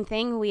the same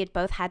thing, we had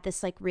both had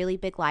this, like, really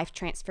big life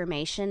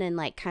transformation and,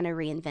 like, kind of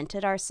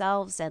reinvented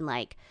ourselves and,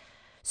 like,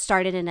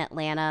 started in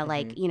Atlanta,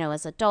 like, you know,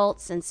 as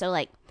adults. And so,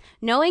 like,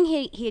 knowing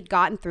he had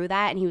gotten through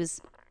that, and he was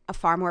a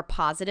far more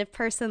positive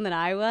person than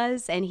I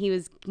was, and he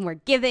was more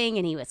giving,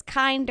 and he was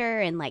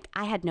kinder, and, like,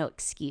 I had no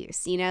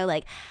excuse, you know?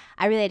 Like,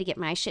 I really had to get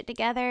my shit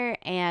together,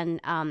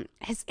 and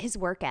his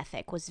work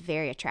ethic was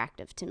very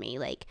attractive to me.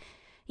 Like,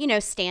 you know,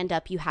 stand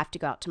up, you have to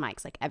go out to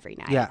mics, like, every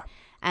night. Yeah.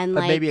 And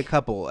like maybe a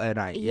couple a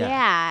night.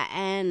 Yeah.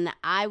 And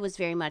I was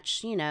very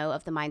much,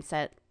 of the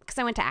mindset, because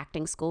I went to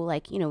acting school,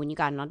 like, when you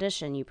got an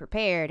audition, you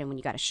prepared, and when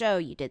you got a show,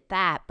 you did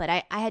that. But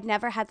I had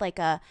never had like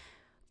a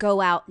go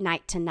out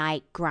night to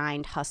night,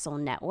 grind, hustle,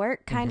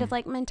 network kind of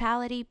like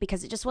mentality,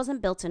 because it just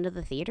wasn't built into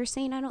the theater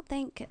scene, I don't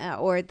think,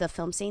 or the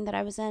film scene that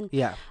I was in.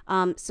 Yeah.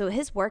 So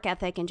his work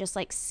ethic and just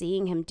like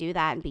seeing him do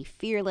that and be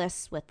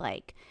fearless with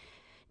like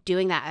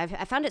doing that,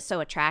 I found it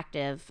so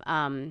attractive.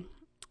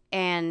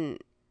 And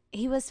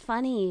he was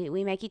funny.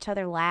 We make each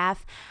other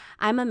laugh.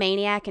 I'm a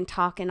maniac and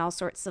talk in all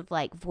sorts of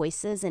like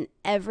voices. In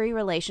every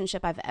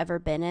relationship I've ever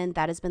been in,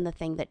 that has been the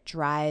thing that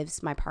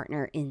drives my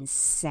partner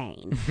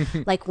insane.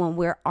 Like when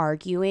we're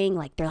arguing,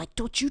 like they're like,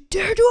 don't you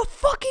dare do a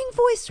fucking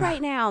voice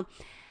right now.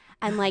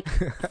 And like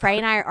Frey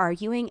and I are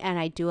arguing, and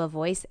I do a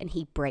voice, and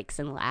he breaks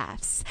and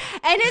laughs.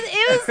 And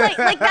it was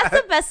like that's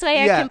the best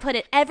way I can put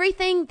it.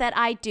 Everything that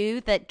I do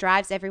that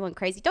drives everyone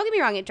crazy. Don't get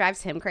me wrong, it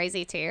drives him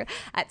crazy too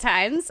at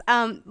times.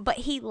 But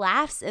he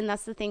laughs, and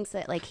that's the things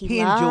that like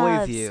he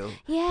loves. Enjoys you.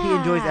 Yeah, he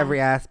enjoys every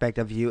aspect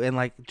of you, and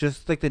like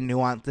just like the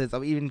nuances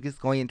of even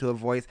just going into a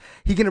voice.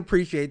 He can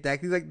appreciate that.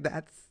 He's like,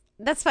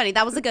 that's funny.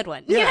 That was a good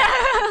one. Yeah,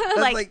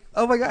 like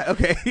oh my god.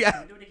 Okay,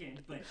 yeah. Do it again,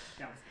 but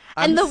that was.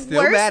 And I'm the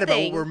still worst mad about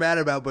thing, what we're mad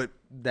about, but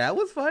that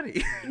was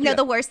funny. No,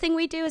 the worst thing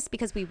we do is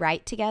because we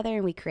write together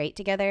and we create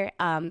together.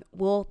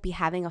 We'll be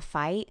having a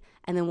fight,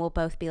 and then we'll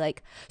both be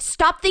like,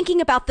 "Stop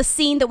thinking about the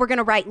scene that we're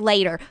gonna write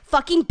later.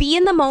 Fucking be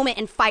in the moment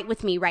and fight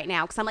with me right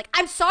now." Because I'm like,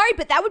 I'm sorry,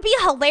 but that would be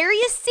a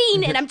hilarious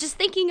scene, and I'm just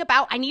thinking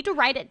about. I need to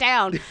write it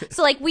down.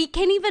 So like, we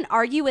can't even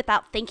argue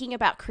without thinking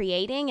about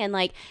creating. And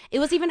like, it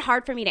was even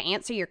hard for me to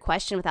answer your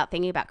question without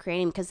thinking about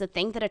creating, because the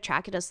thing that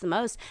attracted us the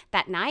most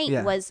that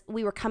night was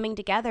we were coming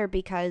together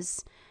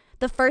because.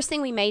 The first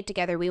thing we made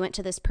together, we went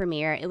to this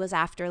premiere. It was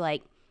after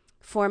like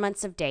 4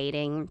 months of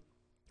dating.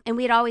 And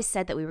we had always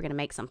said that we were going to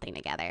make something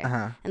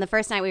together. And the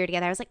first night we were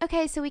together, I was like,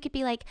 okay, so we could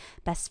be like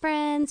best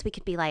friends. We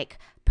could be like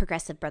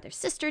progressive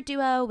brother-sister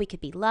duo. We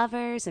could be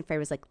lovers. And Frey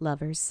was like,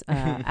 lovers.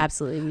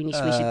 Absolutely. We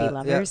should be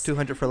lovers. Yeah,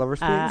 200 for lovers,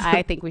 please.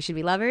 I think we should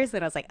be lovers.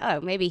 And I was like,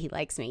 oh, maybe he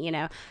likes me,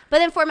 But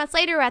then 4 months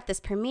later, we're at this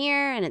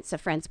premiere, and it's a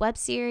Friends web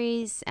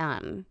series.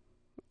 And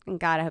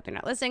God, I hope they're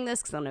not listening to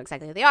this, because I don't know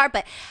exactly who they are,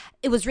 but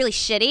it was really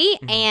shitty.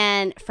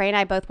 And Frey and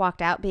I both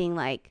walked out being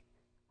like,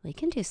 we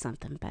can do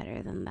something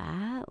better than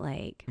that.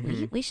 Like,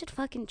 we should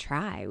fucking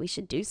try. We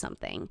should do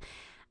something.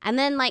 And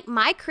then like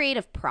my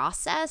creative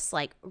process,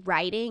 like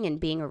writing and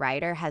being a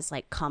writer, has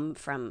like come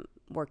from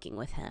working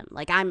with him.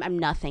 Like I'm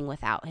nothing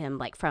without him,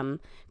 like from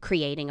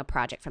creating a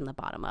project from the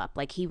bottom up.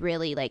 Like he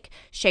really like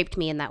shaped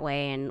me in that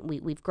way, and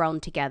we've grown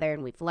together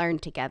and we've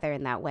learned together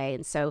in that way.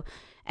 And so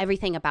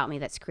everything about me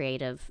that's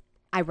creative,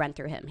 I run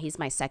through him. He's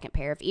my second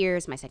pair of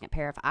ears, my second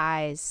pair of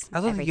eyes. I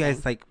love you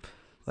guys like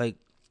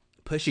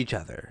push each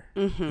other.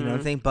 You know what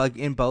I'm saying? Bug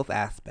in both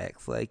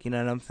aspects. Like, you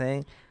know what I'm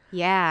saying?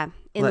 Yeah,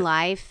 in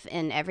life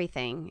and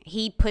everything.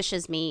 He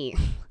pushes me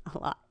a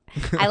lot.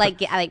 I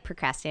like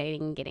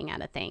procrastinating and getting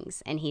out of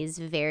things, and he's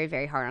very,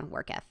 very hard on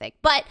work ethic.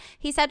 But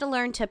he's had to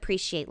learn to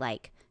appreciate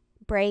like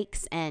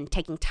breaks and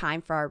taking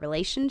time for our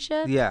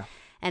relationship. Yeah.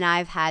 And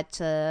I've had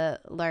to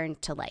learn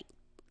to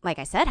like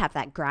I said, have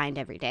that grind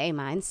every day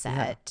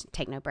mindset,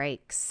 take no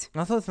breaks.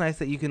 Also, it's nice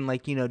that you can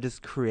like,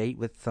 just create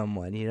with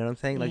someone, you know what I'm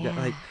saying? Like,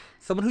 like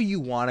someone who you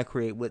want to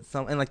create with,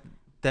 and like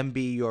them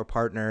be your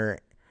partner,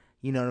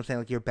 you know what I'm saying?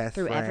 Like your best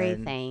friend. Through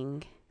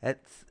everything.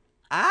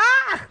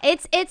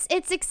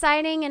 It's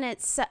exciting, and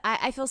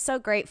I feel so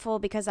grateful,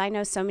 because I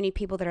know so many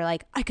people that are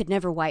like, I could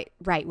never write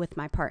with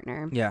my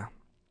partner. Yeah.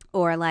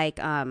 Or like,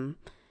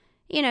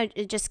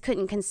 just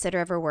couldn't consider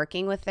ever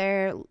working with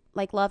their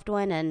like loved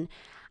one. And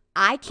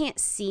I can't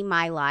see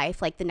my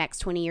life, like the next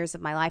 20 years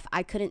of my life,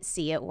 I couldn't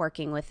see it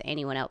working with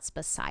anyone else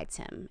besides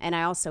him. And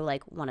I also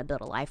like want to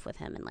build a life with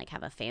him and like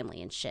have a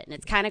family and shit. And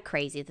it's kind of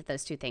crazy that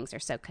those two things are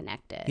so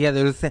connected. Yeah,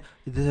 they're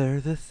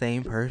the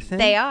same person.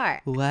 They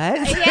are. What?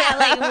 Yeah,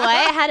 like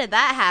what? How did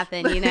that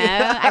happen?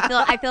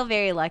 I feel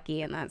very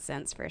lucky in that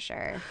sense, for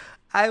sure.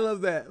 I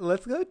love that.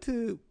 Let's go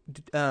to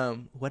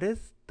what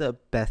is the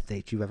best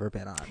date you've ever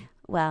been on?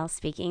 Well,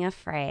 speaking of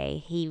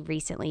Frey, he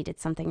recently did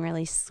something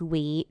really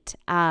sweet.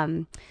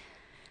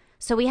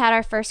 So we had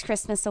our first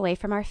Christmas away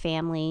from our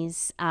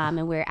families,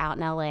 and we were out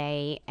in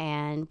LA,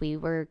 and we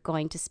were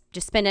going to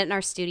just spend it in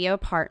our studio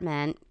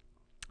apartment.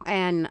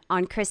 And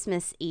on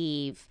Christmas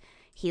Eve,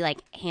 he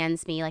like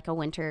hands me like a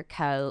winter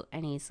coat,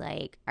 and he's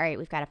like, all right,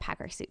 we've got to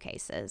pack our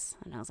suitcases.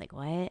 And I was like,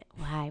 what?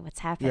 Why? What's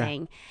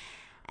happening? Yeah.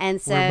 And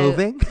so, we're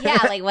moving? Yeah,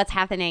 like what's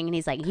happening? And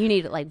he's like, you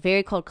need like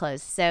very cold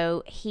clothes.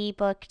 So he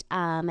booked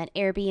an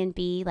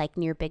Airbnb like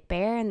near Big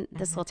Bear in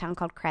this little town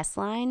called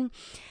Crestline.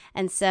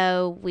 And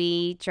so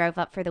we drove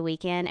up for the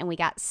weekend, and we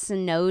got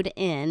snowed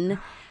in.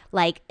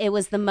 Like it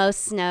was the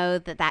most snow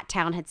that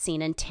town had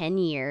seen in 10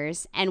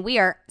 years. And we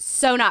are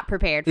so not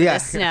prepared for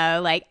this snow.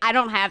 Like I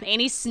don't have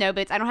any snow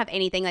boots. I don't have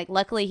anything. Like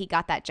luckily he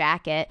got that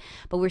jacket,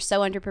 but we're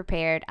so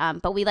underprepared.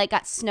 But we like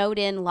got snowed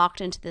in,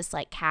 locked into this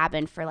like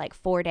cabin for like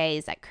 4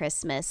 days at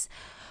Christmas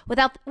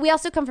we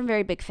also come from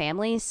very big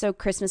families, so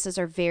Christmases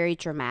are very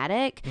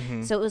dramatic.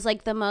 So it was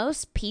like the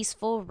most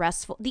peaceful,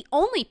 restful, the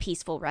only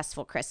peaceful,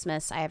 restful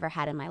Christmas I ever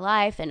had in my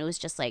life. And it was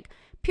just like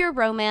pure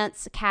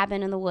romance, a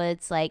cabin in the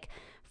woods, like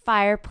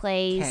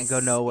fireplace. Can't go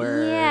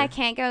nowhere. Yeah,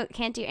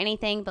 can't do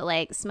anything but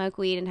like smoke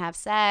weed and have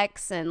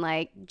sex and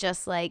like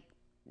just like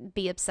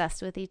be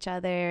obsessed with each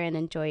other and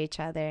enjoy each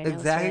other. And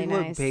exactly it was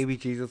really what nice. baby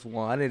Jesus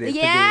wanted it to be.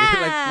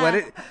 Yeah.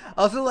 Like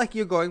also like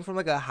you're going from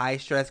like a high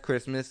stress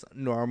Christmas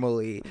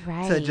normally to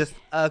Right. just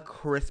a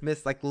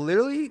Christmas like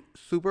literally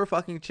super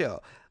fucking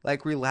chill.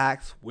 Like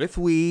relax with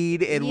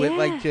weed and with Yeah.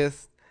 like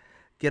just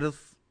get a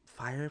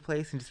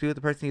fireplace and just be with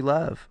the person you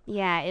love.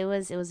 Yeah, it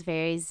was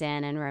very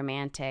zen and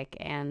romantic,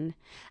 and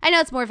I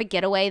know it's more of a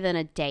getaway than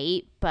a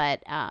date,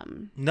 but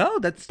No,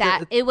 that's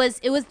it was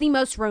the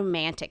most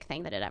romantic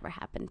thing that had ever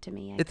happened to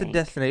me. I it's think. a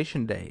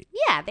destination date.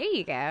 Yeah, there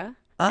you go.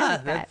 I like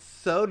that. That's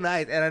so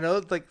nice. And I know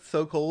it's like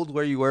so cold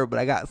where you were, but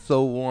I got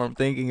so warm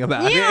thinking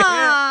about it.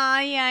 Yeah,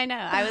 yeah, I know.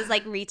 I was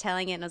like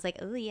retelling it, and I was like,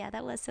 oh yeah,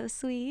 that was so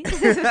sweet.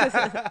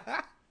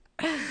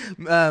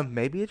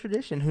 Maybe a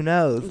tradition. Who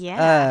knows?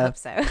 Yeah, I hope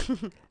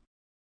so.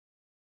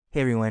 Hey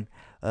everyone,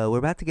 we're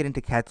about to get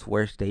into Kat's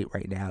worst date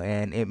right now,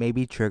 and it may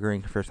be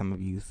triggering for some of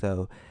you.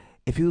 So,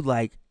 if you'd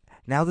like,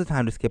 now's the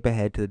time to skip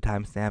ahead to the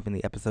timestamp in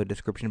the episode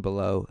description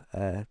below.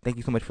 Thank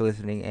you so much for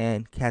listening,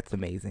 and Kat's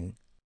amazing.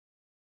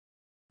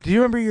 Do you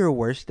remember your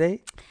worst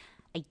date?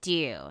 I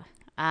do.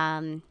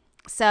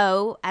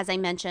 So as I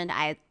mentioned,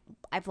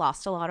 I've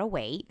lost a lot of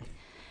weight,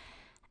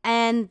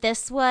 and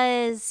this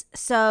was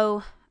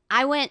so.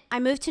 I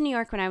moved to New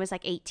York when I was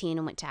like 18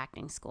 and went to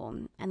acting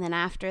school, and then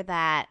after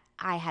that,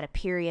 I had a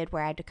period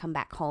where I had to come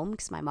back home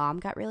because my mom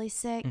got really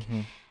sick.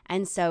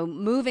 And so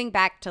moving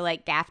back to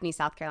like Gaffney,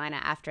 South Carolina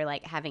after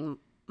like having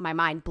my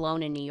mind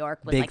blown in New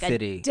York was Big like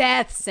city. a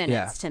death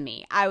sentence to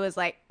me. I was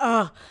like,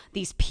 oh,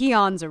 these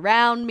peons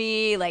around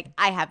me. Like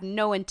I have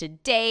no one to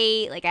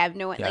date. Like I have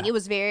no one, like it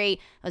was very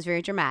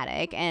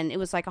dramatic, and it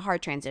was like a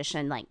hard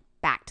transition like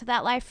back to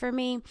that life for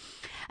me.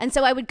 And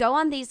so I would go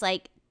on these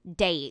like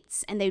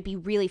dates, and they'd be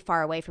really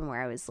far away from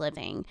where I was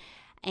living.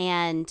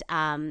 And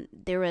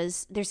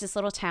there's this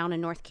little town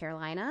in North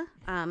Carolina.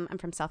 I'm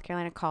from South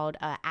Carolina, called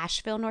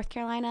Asheville, North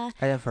Carolina.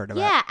 I have heard about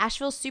it. Yeah,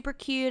 Asheville's super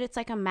cute. It's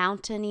like a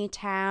mountainy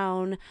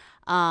town,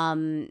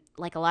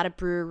 like a lot of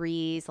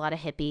breweries, a lot of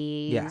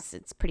hippies. Yeah.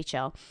 It's pretty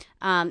chill.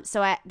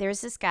 So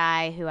there's this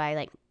guy who I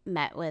like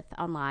met with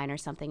online or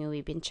something, and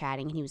we've been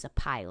chatting, and he was a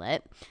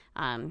pilot.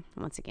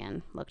 Once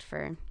again, looked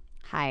for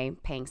high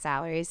paying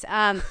salaries.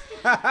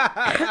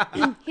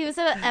 He was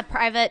a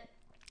private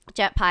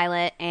jet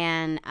pilot,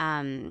 and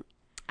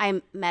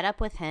I met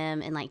up with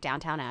him in like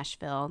downtown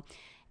Asheville,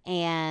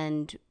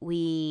 and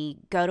we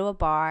go to a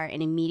bar,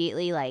 and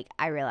immediately like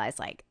I realized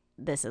like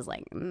this is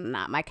like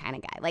not my kind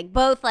of guy, like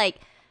both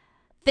like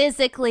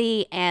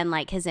physically and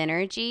like his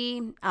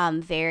energy,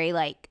 very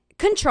like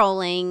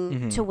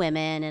controlling to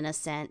women in a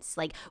sense.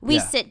 Like we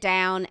sit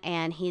down,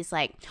 and he's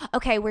like,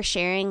 okay, we're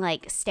sharing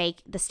like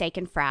the steak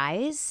and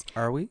fries.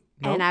 Are we?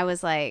 No. And I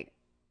was like,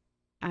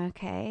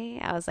 okay.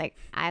 I was like,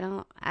 I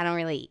don't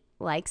really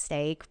like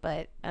steak,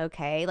 but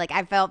okay. Like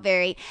I felt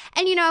very,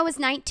 and you know, I was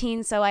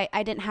 19, so I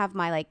didn't have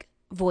my like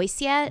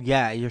voice yet.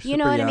 Yeah, you're super You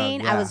know what young, I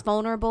mean? yeah. I was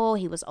vulnerable.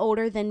 He was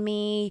older than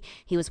me.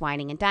 He was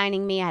whining and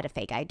dining me. I had a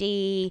fake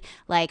ID.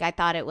 Like I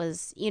thought it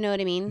was, you know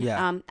what I mean?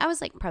 Yeah. I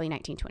was like probably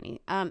 19,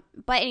 20.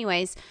 But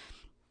anyways,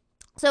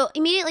 so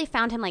immediately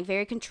found him like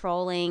very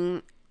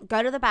controlling.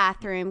 Go to the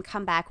bathroom,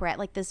 come back. We're at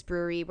like this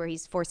brewery where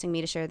he's forcing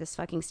me to share this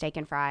fucking steak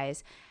and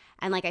fries.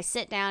 And like I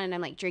sit down, and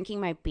I'm like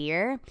drinking my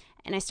beer,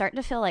 and I start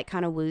to feel like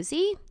kind of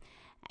woozy.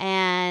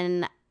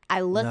 And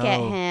I look at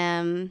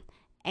him,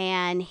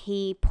 and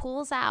he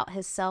pulls out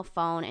his cell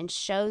phone and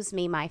shows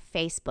me my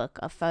Facebook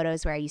of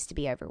photos where I used to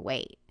be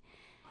overweight.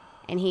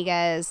 And he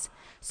goes,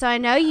 so I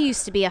know you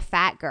used to be a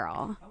fat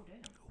girl.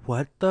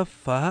 What the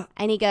fuck?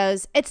 And he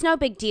goes, it's no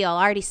big deal.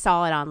 I already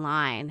saw it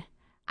online.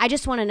 I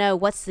just want to know,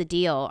 what's the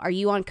deal? Are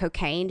you on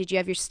cocaine? Did you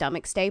have your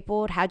stomach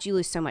stapled? How'd you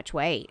lose so much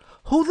weight?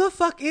 Who the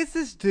fuck is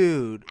this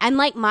dude? And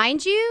like,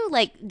 mind you,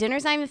 like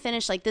dinner's not even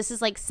finished. Like this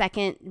is like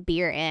second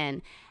beer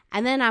in.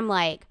 And then I'm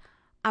like,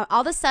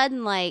 all of a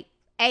sudden, like,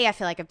 I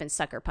feel like I've been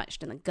sucker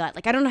punched in the gut.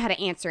 Like I don't know how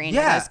to answer any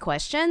of those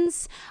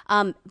questions.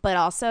 But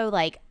also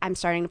like I'm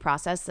starting to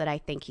process that I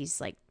think he's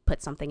like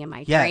put something in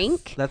my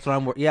drink. That's what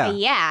I'm. Yeah.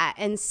 Yeah.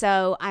 And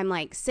so I'm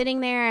like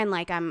sitting there, and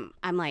like I'm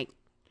like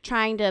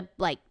trying to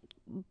like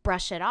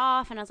brush it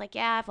off, and I was like,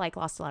 yeah, I've like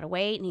lost a lot of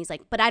weight. And he's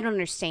like, but I don't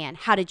understand,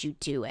 how did you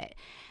do it?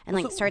 And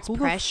like starts who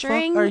the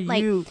pressuring, fuck are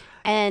like you?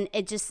 And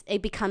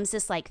it becomes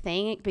this like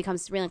thing. It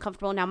becomes really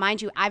uncomfortable. Now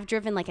mind you, I've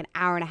driven like an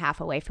hour and a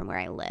half away from where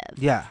I live.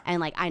 Yeah.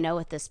 And like I know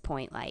at this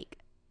point, like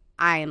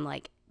I am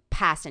like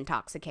past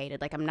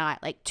intoxicated. Like I'm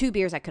not, like 2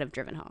 beers I could have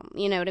driven home,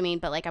 you know what I mean?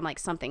 But like I'm like,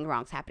 something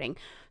wrong's happening.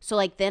 So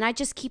like then I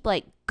just keep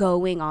like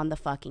going on the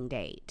fucking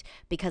date,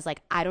 because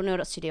like I don't know what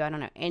else to do. I don't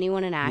know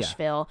anyone in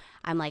Asheville.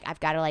 I'm like, I've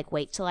got to like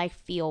wait till I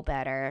feel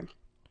better.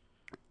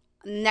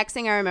 Next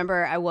thing I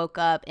remember, I woke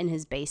up in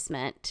his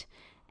basement,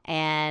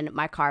 and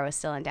my car was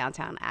still in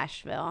downtown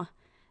Asheville.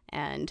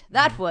 And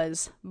that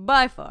was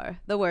by far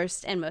the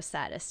worst and most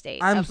saddest day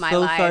I'm of my so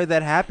life. sorry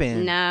that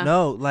happened.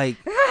 No. Like,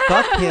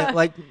 fuck him.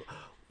 Like,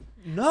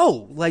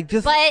 no. Like,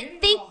 just. But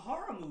A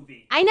horror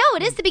movie. I know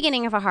it is the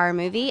beginning of a horror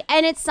movie,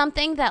 and it's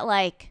something that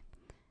like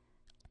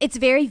it's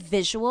very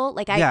visual.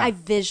 Like I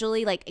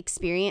visually like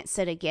experience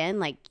it again,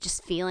 like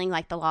just feeling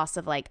like the loss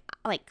of like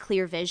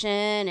clear vision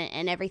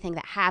and everything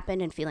that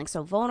happened, and feeling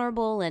so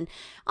vulnerable, and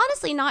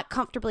honestly not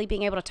comfortably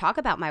being able to talk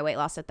about my weight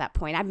loss at that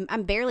point.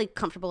 I'm barely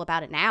comfortable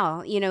about it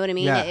now. You know what I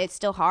mean? Yeah. It's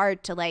still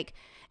hard to like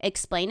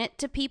explain it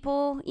to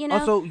people. You know.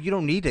 Also, you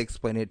don't need to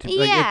explain it to me.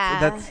 Like, Yeah.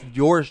 that's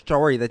your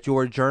story. That's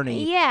your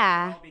journey.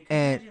 Yeah.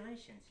 And You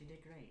did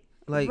great.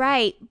 like,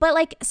 Right. But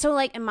like, so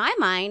like in my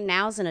mind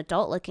now as an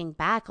adult looking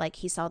back, like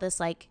he saw this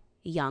like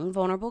young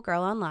vulnerable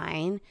girl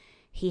online.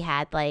 He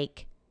had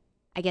like,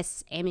 I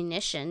guess,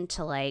 ammunition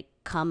to like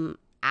come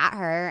at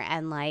her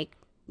and like,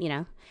 you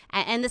know,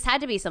 and this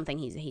had to be something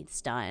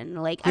he's done.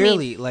 Like,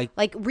 clearly, I mean,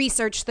 like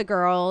researched the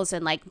girls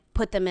and like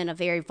put them in a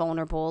very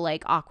vulnerable,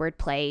 like awkward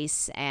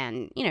place,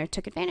 and, you know,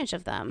 took advantage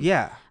of them.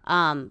 yeah.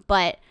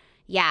 But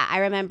yeah, I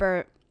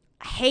remember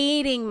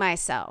hating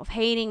myself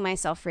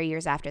for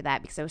years after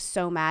that, because I was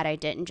so mad I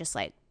didn't just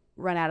like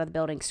run out of the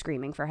building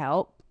screaming for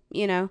help,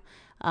 you know?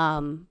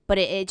 But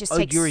it just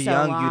takes You were so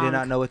young. long. You did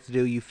not know what to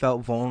do. You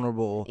felt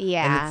vulnerable.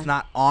 Yeah. And it's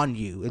not on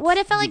you. It's, Well,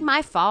 it felt like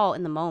my fault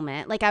in the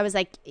moment. Like I was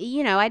like,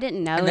 you know, I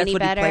didn't know And that's any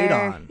what he better. played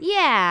on.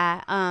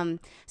 Yeah.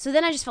 So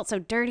then I just felt so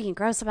dirty and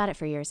gross about it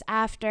for years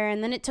after,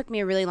 and then it took me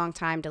a really long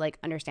time to like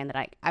understand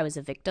that I was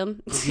a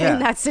victim Yeah. in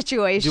that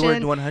situation. You were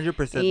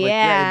 100%. Like,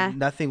 Yeah. and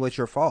nothing was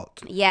your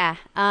fault. Yeah.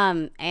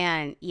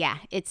 And yeah,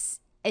 it's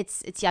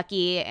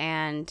yucky.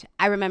 And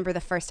I remember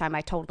the first time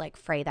I told like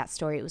Frey that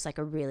story, it was like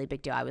a really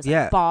big deal. I was like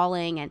Yeah.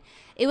 bawling, and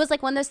it was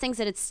like one of those things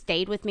that had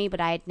stayed with me,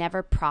 but I had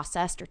never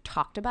processed or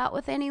talked about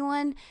with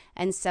anyone.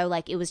 And so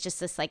like it was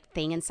just this like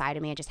thing inside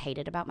of me I just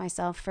hated about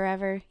myself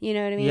forever. You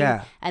know what I mean?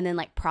 Yeah. And then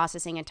like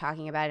processing and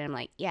talking about it, I'm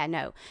like, yeah,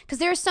 no. Because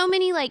there are so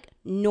many like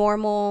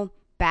normal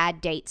bad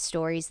date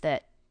stories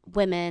that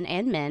women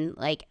and men,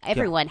 like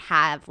everyone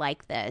have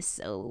like this,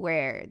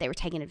 where they were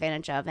taken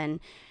advantage of. And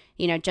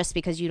you know, just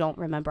because you don't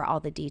remember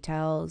all the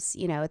details,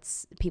 you know,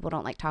 it's people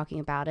don't like talking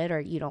about it, or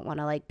you don't want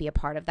to like be a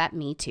part of that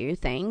Me Too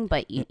thing,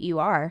 but you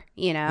are,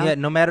 you know. Yeah,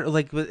 no matter,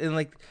 like, and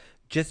like,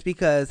 just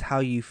because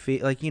how you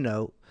feel, like, you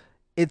know,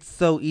 it's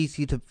so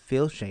easy to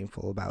feel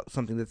shameful about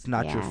something that's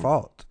not your Yeah.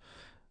 fault.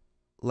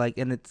 Like,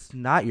 and it's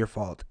not your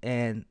fault.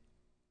 And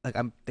like,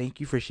 thank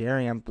you for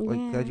sharing. I'm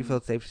like glad you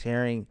feel safe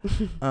sharing.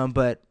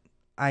 But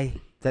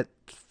that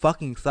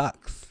fucking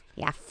sucks.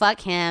 Yeah,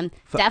 fuck him.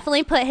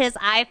 Definitely put his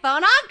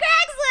iPhone on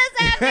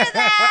Craigslist after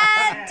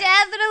that.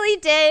 Definitely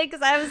did,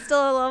 because I was still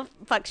a little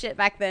fuck shit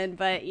back then.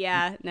 But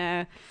yeah,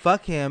 no.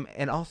 Fuck him.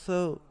 And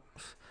also,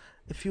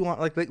 if you want,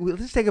 like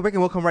let's take a break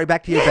and we'll come right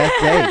back to your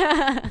best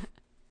day.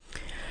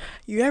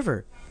 You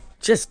ever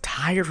just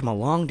tired from a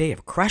long day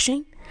of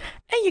crushing?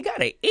 And you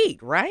gotta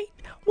eat, right?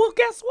 Well,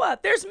 guess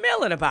what? There's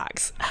meal in a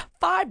box.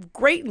 5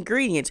 great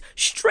ingredients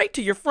straight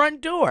to your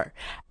front door.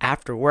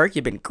 After work,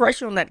 you've been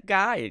crushing on that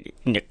guy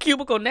in your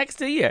cubicle next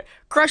to you,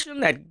 crushing on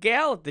that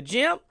gal at the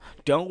gym.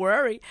 Don't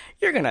worry,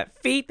 you're gonna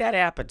feed that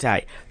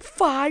appetite.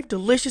 5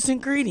 delicious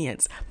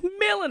ingredients.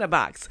 Meal in a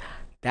box.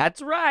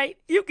 That's right,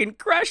 you can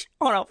crush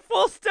on a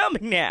full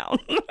stomach now.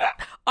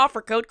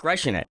 Offer code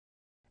CRUSHING IT.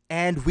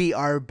 And we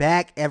are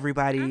back,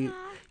 everybody.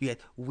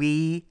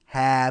 We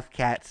have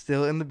Kat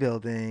still in the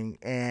building,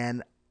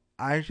 and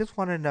I just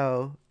want to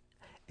know,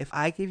 if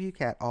I give you,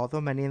 Kat, all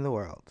the money in the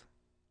world,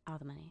 All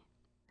the money.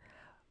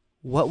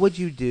 what would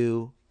you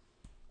do?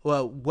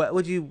 Well,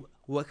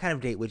 what kind of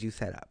date would you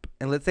set up?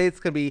 And let's say it's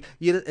gonna be,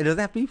 it doesn't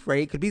have to be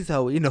Frey, it could be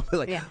Zoe, but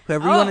like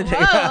whoever you want to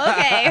take. Oh,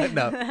 okay.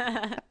 No.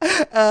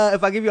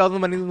 If I give you all the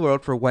money in the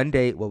world for one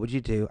date, what would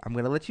you do? I'm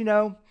gonna let you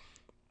know.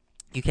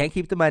 You can't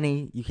keep the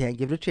money. You can't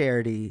give to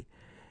charity.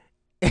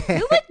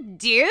 Who would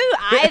do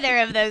either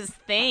of those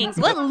things?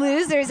 What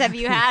losers have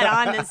you had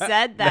on that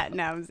said that?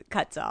 No,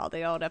 cut to all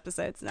the old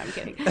episodes. No, I'm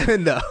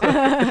kidding. No.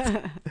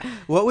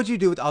 What would you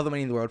do with all the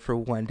money in the world for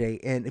one day?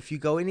 And if you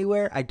go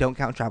anywhere, I don't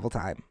count travel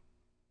time.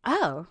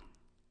 Oh,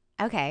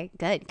 okay,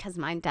 good. Because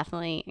mine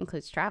definitely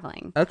includes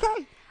traveling.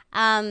 Okay.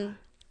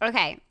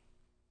 Okay.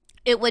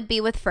 It would be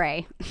with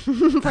Frey,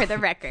 for the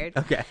record.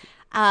 Okay.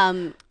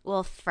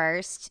 Well,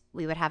 first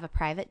we would have a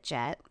private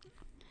jet.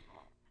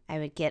 I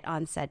would get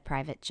on said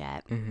private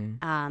jet.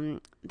 Mm-hmm.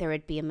 There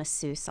would be a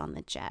masseuse on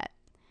the jet.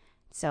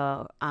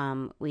 So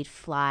we'd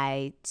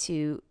fly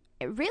to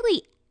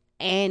really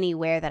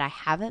anywhere that I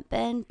haven't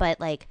been.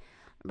 But like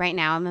right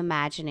now I'm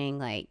imagining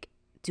like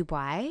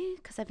Dubai,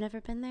 because I've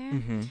never been there.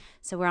 Mm-hmm.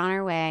 So we're on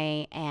our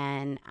way,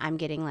 and I'm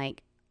getting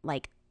like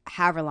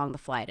however long the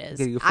flight is.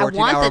 Getting a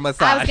 14-hour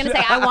massage. I was going to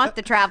say, I want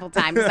the travel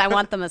time because I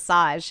want the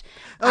massage.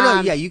 Oh,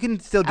 no, yeah, you can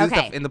still do okay.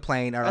 stuff in the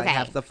plane or like Okay.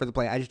 have stuff for the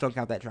plane. I just don't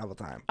count that travel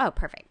time. Oh,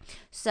 perfect.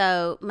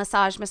 So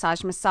massage,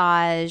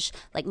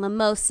 like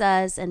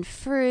mimosas and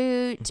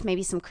fruit,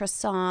 maybe some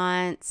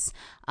croissants,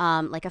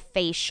 like a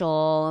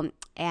facial,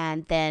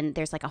 and then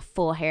there's like a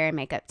full hair and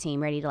makeup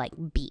team ready to like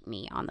beat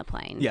me on the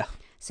plane. Yeah.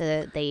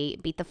 So they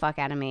beat the fuck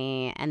out of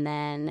me, and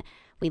then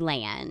we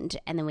land,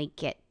 and then we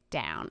get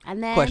down,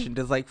 and then question: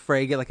 does like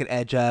Frey get like an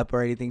edge up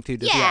or anything too?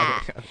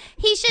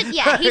 He should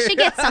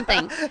get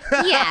something.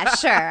 Yeah,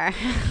 sure.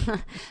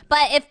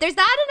 But if there's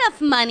not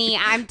enough money,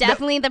 I'm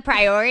definitely the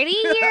priority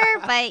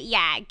here. But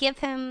yeah, give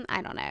him,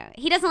 I don't know,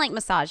 he doesn't like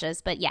massages,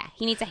 but yeah,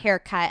 he needs a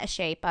haircut, a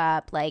shape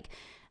up, like,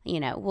 you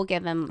know, we'll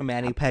give him a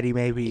mani-pedi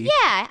maybe.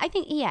 Yeah, I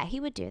think, yeah, he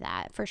would do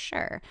that for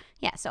sure.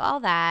 Yeah, so all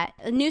that,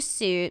 a new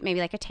suit, maybe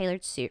like a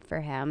tailored suit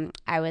for him.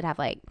 I would have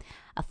like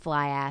a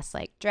fly ass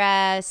like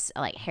dress,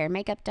 like hair,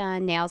 makeup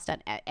done, nails done,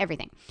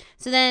 everything.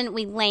 So then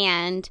we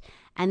land,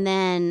 and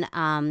then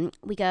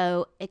we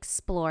go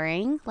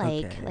exploring,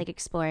 like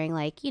exploring,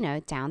 like, you know,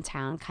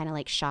 downtown, kind of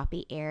like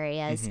shoppy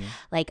areas.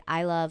 Like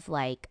I love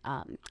like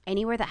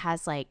anywhere that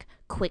has like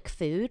quick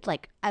food.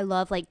 Like I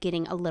love like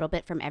getting a little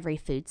bit from every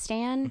food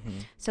stand.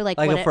 So like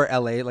for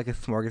LA, like a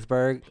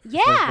smorgasbord.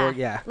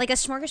 Yeah, like a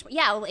smorgasbord.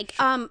 Yeah, like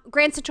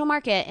Grand Central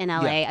Market in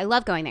LA. I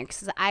love going there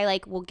because I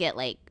like will get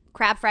like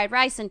crab fried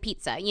rice and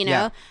pizza, you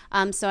know?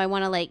 So I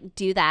want to like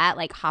do that,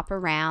 like hop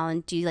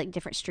around, do like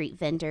different street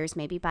vendors,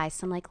 maybe buy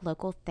some like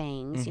local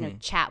things, you know,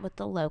 chat with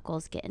the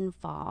locals, get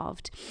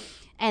involved.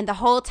 And the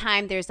whole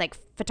time there's like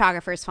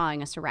photographers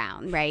following us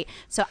around, right?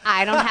 So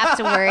I don't have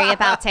to worry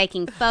about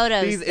taking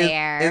photos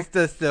there.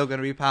 Insta's still going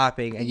to be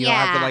popping, and you don't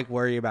have to like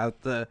worry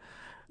about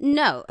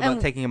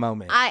taking a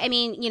moment. I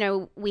mean, you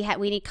know, we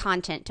need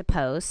content to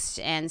post,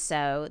 and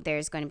so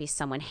there's going to be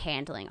someone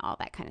handling all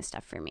that kind of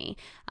stuff for me.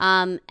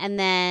 And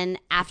then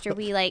after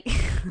we like,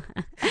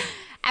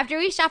 after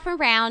we shop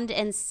around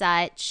and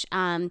such,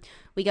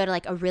 we go to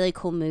like a really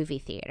cool movie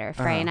theater.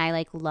 Frey and I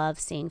like love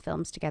seeing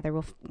films together.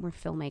 We're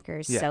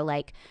filmmakers, so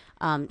like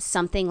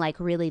something like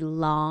really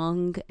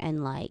long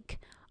and like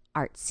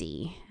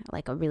artsy,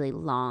 like a really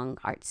long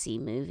artsy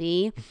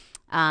movie.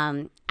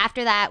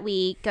 After that,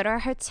 we go to our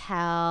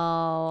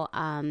hotel.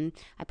 I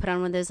put on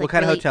one of those like, what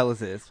kind of hotel is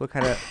this? What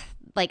kind of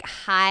like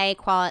high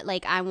quality?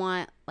 Like I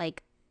want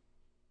like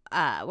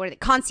what are they?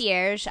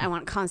 Concierge. I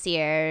want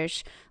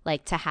concierge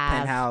like to have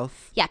penthouse.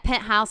 Yeah,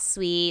 penthouse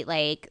suite,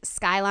 like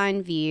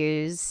skyline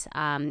views,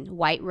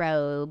 white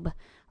robe,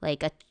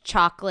 like a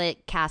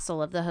chocolate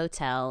castle of the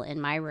hotel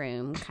in my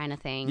room kind of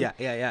thing.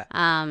 Yeah.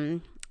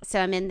 So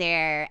I'm in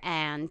there,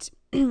 and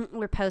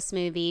we're post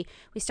movie.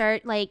 We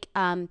start like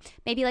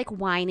maybe like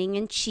whining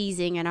and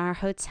cheesing in our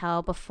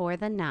hotel before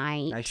the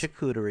night. Nice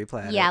charcuterie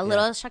platter. Yeah,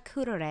 little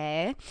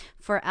charcuterie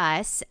for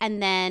us, and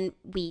then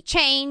we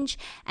change,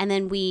 and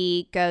then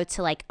we go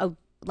to like a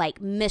like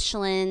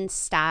Michelin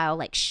style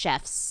like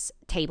chef's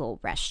table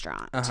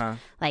restaurant.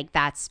 Like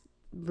that's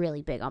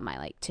really big on my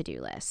like to-do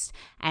list,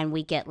 and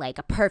we get like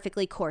a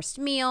perfectly coursed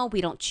meal.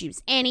 We don't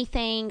choose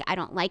anything. I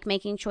don't like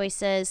making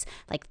choices.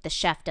 Like the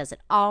chef does it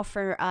all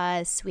for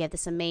us. We have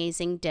this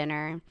amazing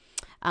dinner,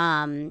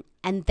 and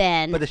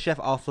then but the chef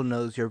also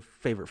knows your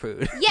favorite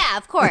food. Yeah,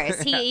 of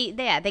course.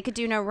 They could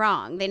do no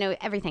wrong. They know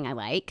everything I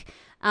like.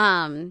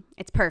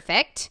 It's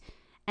perfect.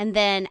 And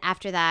then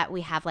after that,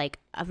 we have like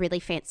a really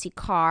fancy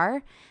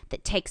car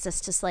that takes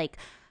us to like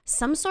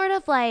some sort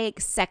of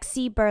like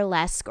sexy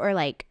burlesque or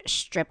like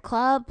strip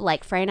club.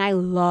 Like Frey and I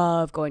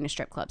love going to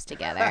strip clubs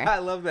together. I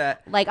love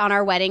that. Like on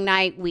our wedding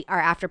night, our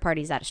after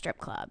party's at a strip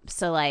club.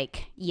 So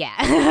like, yeah.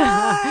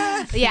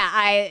 I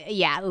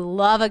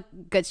love a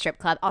good strip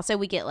club. Also,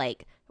 we get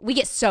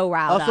so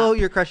riled up. Also,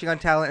 you're crushing on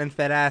talent and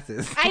fat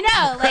asses. I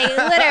know, like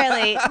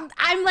literally.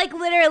 I'm like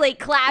literally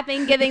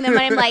clapping, giving them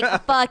money. I'm like,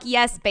 fuck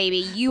yes, baby.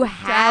 You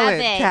have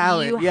it.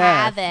 You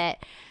have it.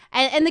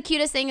 And the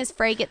cutest thing is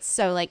Frey gets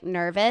so like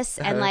nervous,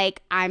 and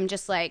like I'm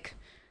just like,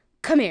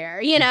 come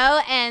here, you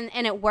know, and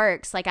it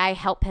works. Like I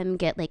help him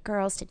get like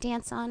girls to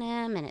dance on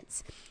him, and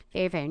it's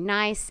very, very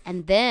nice.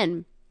 And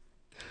then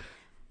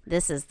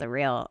this is the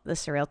real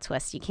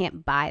twist. You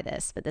can't buy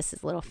this, but this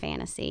is a little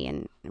fantasy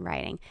and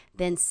writing.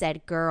 Then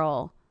said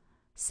girl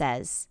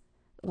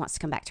wants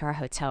to come back to our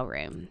hotel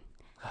room.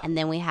 And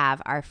then we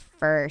have our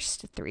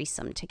first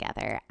threesome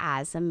together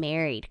as a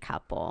married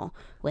couple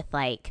with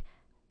like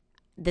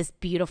this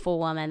beautiful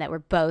woman that we're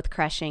both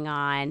crushing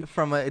on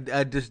from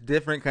a just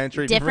different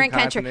country.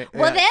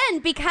 Well, then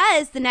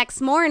because the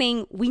next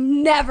morning we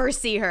never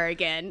see her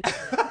again.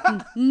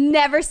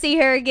 Never see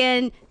her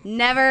again.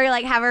 Never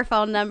like have her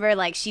phone number.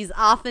 Like she's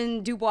off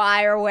in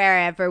Dubai or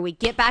wherever. We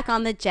get back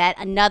on the jet,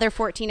 another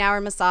 14-hour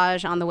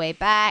massage on the way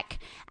back,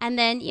 and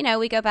then you know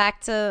we go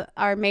back to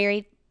our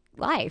married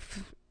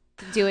life,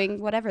 doing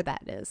whatever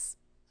that is.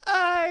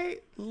 I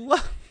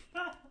love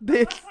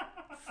this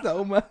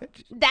so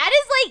much. That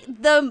is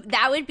like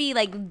that would be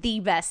like the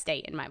best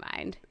date in my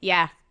mind.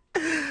 Yeah.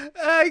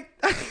 You're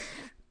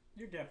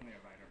definitely a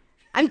writer.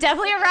 I'm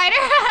definitely a writer.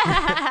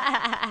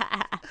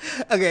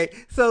 Okay,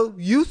 so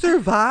you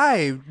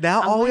survived.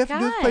 Now all we have to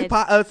do is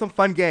play some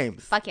fun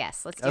games. Fuck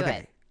yes, let's do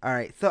it. All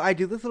right, so I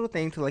do this little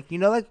thing to like, you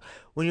know, like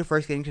when you're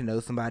first getting to know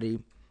somebody,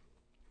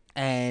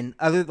 and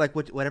other like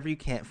whatever you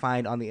can't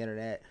find on the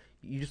internet,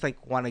 you just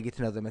like want to get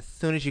to know them as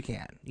soon as you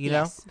can. You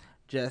know,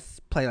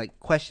 just play like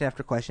question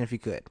after question if you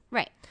could.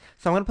 Right.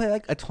 So I'm gonna play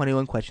like a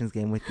 21 questions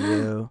game with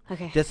you.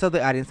 Okay. Just so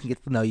the audience can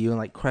get to know you and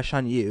like crush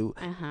on you.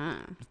 Uh-huh.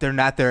 They're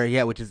not there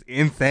yet, which is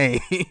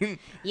insane.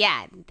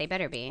 Yeah, they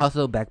better be.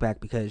 Also, back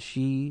because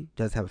she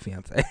does have a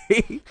fiance.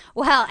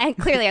 Well, and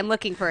clearly I'm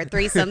looking for a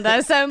threesome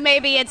though, so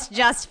maybe it's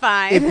just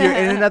fine. If you're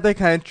in another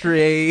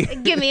country,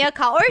 give me a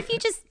call. Or if you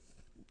just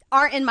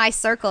aren't in my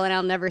circle and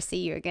I'll never see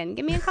you again,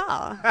 give me a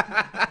call.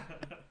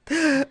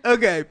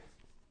 Okay.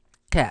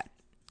 Kat.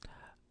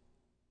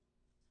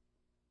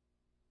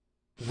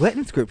 What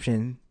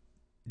inscription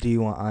do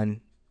you want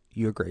on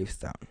your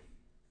gravestone?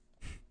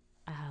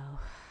 Oh.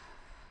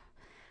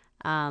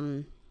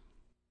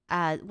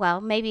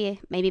 Well, maybe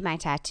my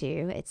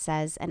tattoo. It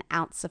says an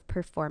ounce of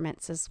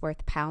performance is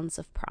worth pounds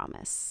of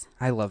promise.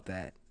 I love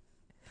that.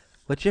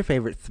 What's your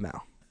favorite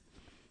smell?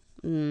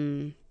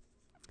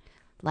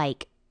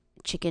 Like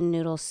chicken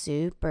noodle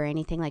soup or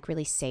anything like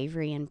really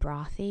savory and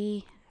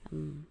brothy.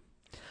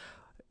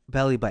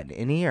 Belly button,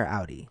 innie or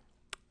outie?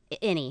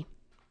 Any.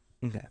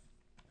 Okay.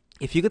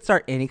 If you could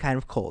start any kind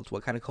of cult,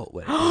 what kind of cult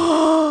would it be?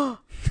 I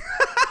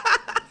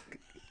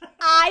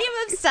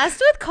am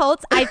obsessed with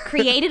cults. I've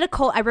created a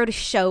cult. I wrote a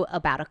show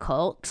about a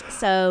cult.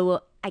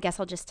 So I guess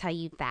I'll just tell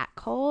you that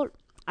cult.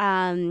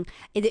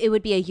 It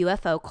would be a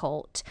UFO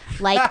cult,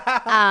 like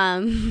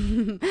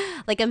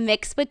like a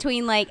mix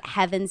between like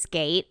Heaven's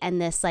Gate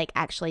and this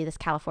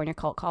California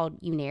cult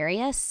called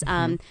Unarius.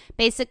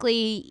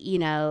 Basically, you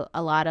know,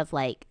 a lot of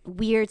like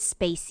weird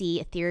spacey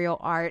ethereal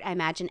art. I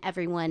imagine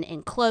everyone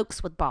in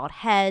cloaks with bald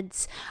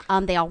heads.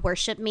 They all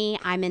worship me.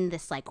 I'm in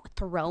this like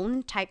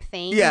throne type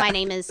thing. Yeah. My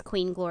name is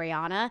Queen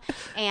Gloriana,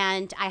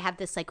 and I have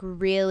this like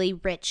really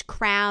rich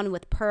crown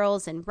with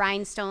pearls and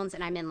rhinestones,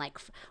 and I'm in like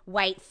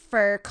white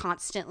fur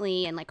constantly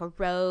and like a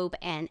robe,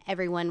 and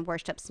everyone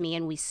worships me,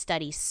 and we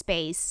study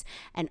space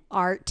and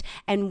art,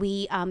 and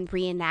we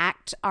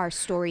reenact our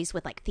stories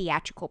with like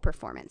theatrical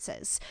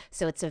performances.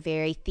 So it's a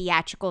very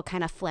theatrical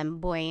kind of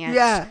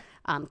flamboyant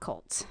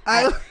cult.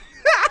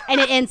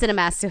 And it ends in a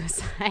mass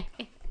suicide.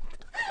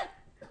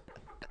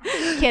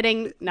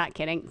 Kidding, not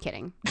kidding,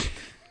 kidding.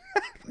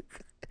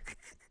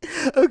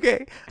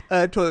 Okay.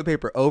 Toilet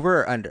paper,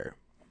 over or under?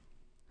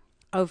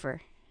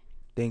 Over.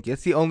 Thank you.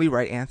 It's the only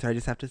right answer. I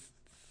just have to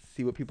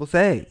see what people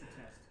say.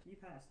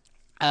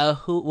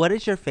 What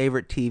is your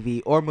favorite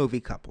TV or movie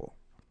couple?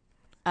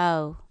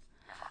 Oh.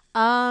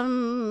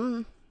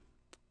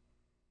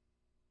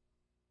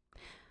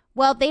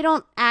 Well, they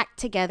don't act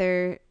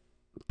together,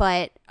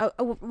 but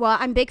well,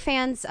 I'm big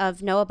fans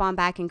of Noah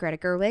Baumbach and Greta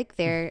Gerwig.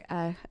 They're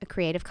a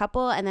creative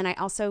couple, and then I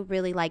also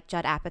really like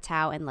Judd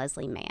Apatow and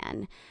Leslie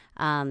Mann.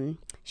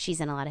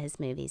 She's in a lot of his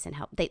movies and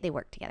help. They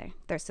work together.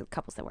 There's some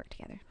couples that work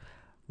together.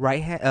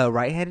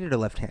 Right-handed or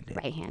left-handed?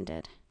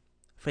 Right-handed.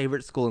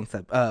 Favorite school and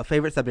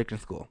favorite subject in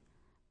school?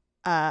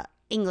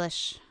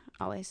 English,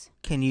 always.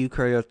 Can you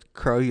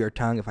curl your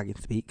tongue if I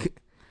can speak?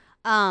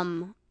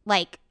 Kinda.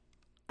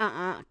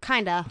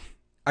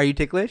 Are you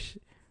ticklish?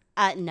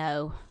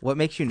 No. What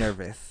makes you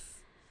nervous?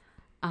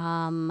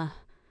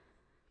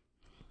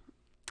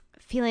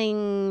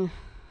 Feeling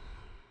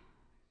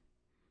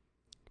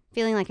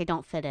like I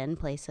don't fit in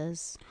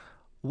places.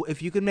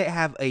 If you could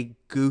have a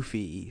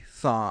goofy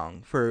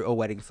song for a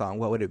wedding song,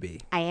 what would it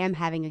be? I am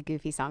having a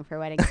goofy song for a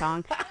wedding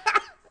song.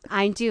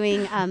 I'm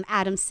doing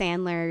Adam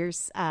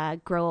Sandler's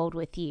Grow Old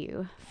With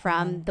You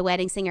from The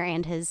Wedding Singer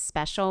and his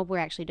special. We're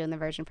actually doing the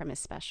version from his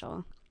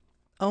special.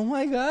 Oh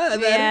my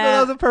God.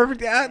 That was a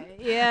perfect ad.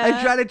 Yeah.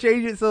 I tried to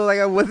change it so like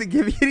I wasn't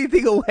giving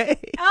anything away.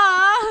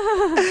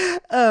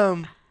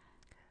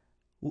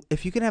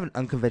 If you could have an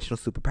unconventional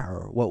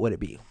superpower, what would it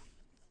be?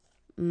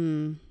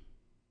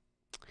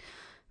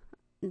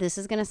 This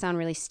is going to sound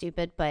really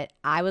stupid, but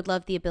I would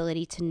love the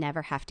ability to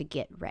never have to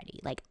get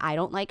ready. Like, I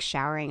don't like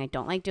showering. I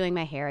don't like doing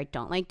my hair. I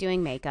don't like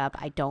doing makeup.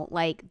 I don't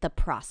like the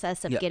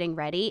process of getting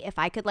ready. If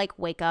I could like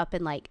wake up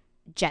and like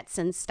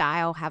Jetson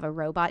style have a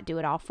robot do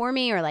it all for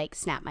me, or like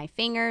snap my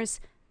fingers,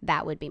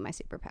 that would be my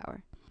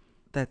superpower.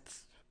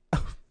 That's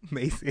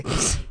amazing.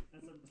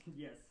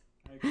 Yes,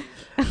 I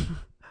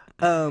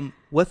agree.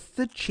 What's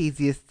the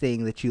cheesiest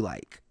thing that you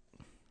like?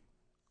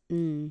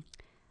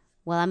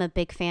 Well, I'm a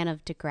big fan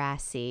of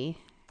Degrassi,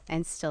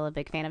 and still a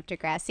big fan of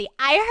Degrassi.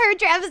 I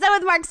heard your episode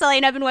with Mark Sully,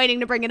 and I've been waiting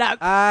to bring it up.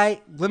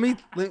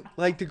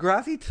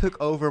 Degrassi took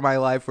over my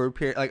life for a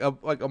period,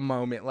 like a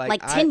moment,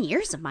 like 10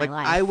 years of my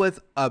life. I was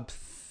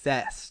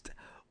obsessed.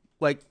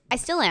 Like, I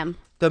still am.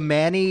 The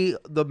Manny,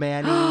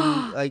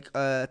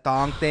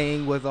 thong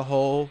thing was a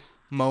whole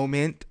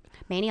moment.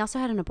 Manny also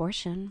had an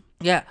abortion.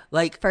 Yeah,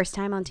 like first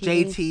time on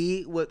TV.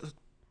 JT was.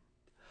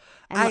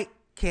 I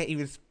can't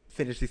even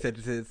finish these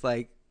sentences.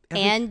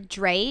 And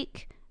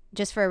Drake,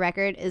 just for a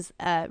record, is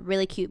a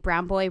really cute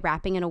brown boy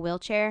rapping in a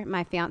wheelchair.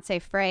 My fiance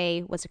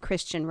Frey was a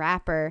Christian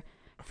rapper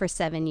for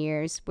 7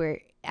 years,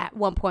 where at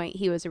one point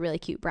he was a really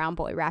cute brown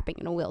boy rapping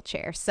in a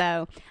wheelchair.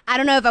 So I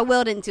don't know if I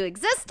willed it into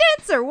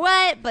existence or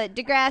what, but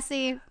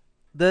Degrassi.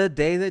 The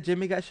day that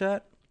Jimmy got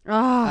shot,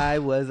 I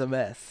was a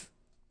mess.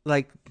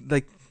 Like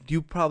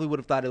you probably would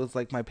have thought it was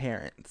like my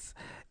parents.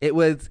 It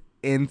was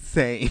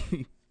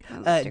insane.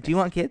 Do you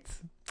want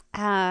kids?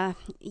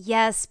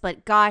 Yes,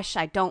 but gosh,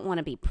 I don't want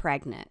to be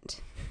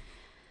pregnant.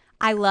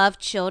 I love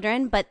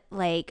children, but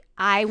like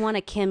I want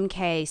a Kim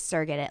K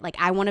surrogate it. Like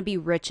I want to be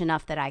rich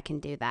enough that I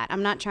can do that.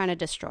 I'm not trying to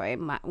destroy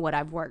what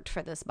I've worked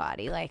for this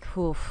body. Like,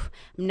 oof,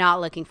 I'm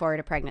not looking forward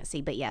to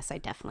pregnancy, but yes, I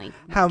definitely.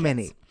 How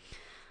many?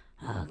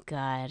 Oh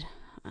God.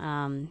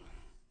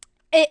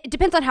 It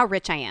depends on how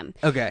rich I am.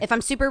 Okay. If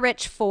I'm super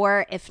rich,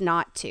 4. If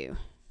not, 2.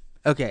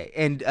 Okay,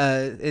 and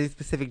any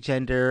specific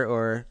gender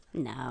or?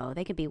 No,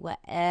 they could be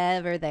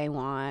whatever they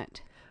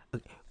want.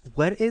 Okay.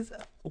 What is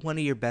one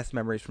of your best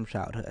memories from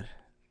childhood?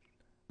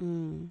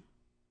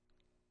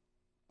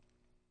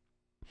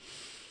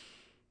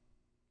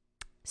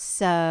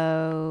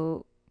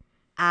 So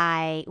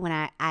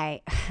when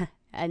I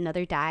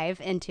another dive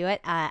into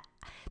it,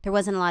 there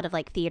wasn't a lot of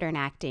like theater and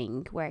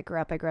acting where I grew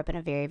up. I grew up in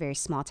a very, very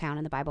small town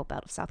in the Bible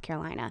Belt of South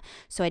Carolina.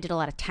 So I did a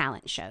lot of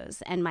talent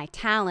shows, and my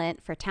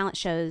talent for talent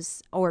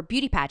shows or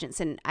beauty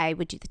pageants, and I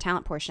would do the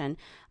talent portion,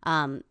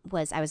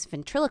 was I was a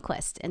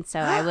ventriloquist. And so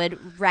I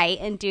would write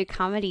and do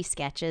comedy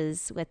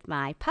sketches with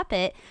my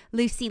puppet,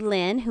 Lucy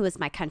Lynn, who was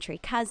my country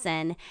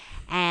cousin.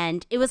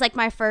 And it was like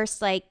my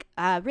first like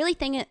really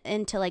thing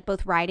into like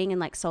both writing and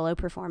like solo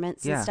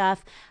performance and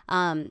stuff.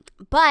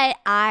 But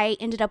I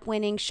ended up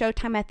winning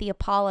Showtime at the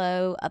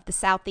Apollo of the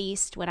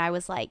Southeast when I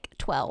was like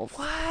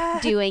 12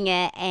 doing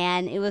it.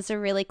 And it was a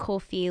really cool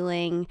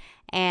feeling.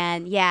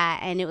 And yeah,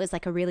 and it was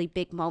like a really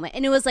big moment.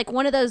 And it was like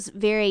one of those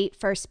very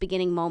first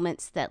beginning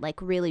moments that like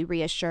really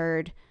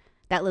reassured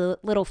that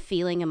little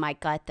feeling in my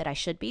gut that I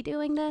should be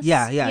doing this.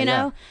 Yeah. You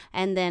know?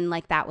 And then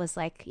like that was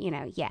like,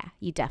 yeah,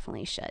 you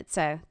definitely should.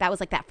 So that was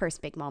like that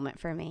first big moment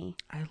for me.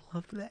 I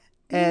love that.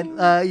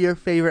 And your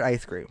favorite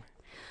ice cream?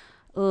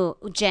 Ooh,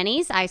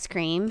 Jenny's ice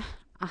cream,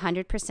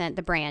 100%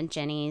 the brand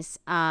Jenny's.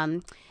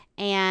 And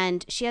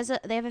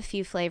they have a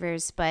few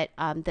flavors, but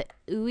the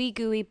ooey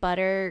gooey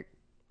butter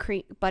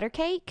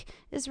cake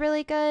is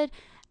really good.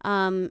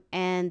 And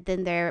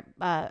then their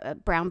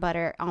brown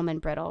butter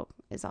almond brittle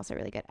is also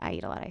really good. I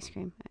eat a lot of ice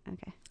cream.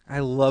 Okay. I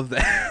love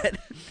that.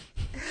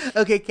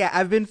 Okay, Kat,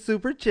 I've been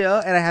super chill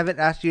and I haven't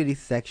asked you any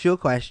sexual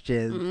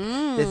questions.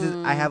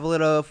 I have a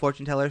little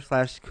fortune teller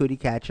 / cootie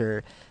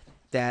catcher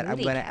that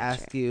I'm going to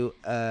ask you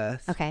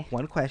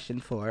one question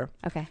for.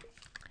 Okay.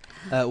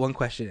 One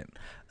question.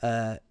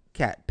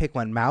 Kat, pick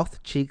one.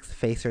 Mouth, cheeks,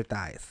 face, or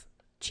thighs?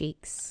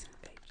 Cheeks.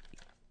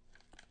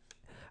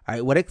 All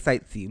right, what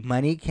excites you?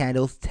 Money,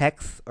 candles,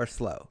 texts, or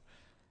slow?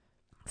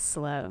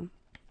 Slow.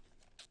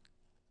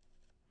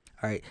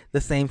 All right, the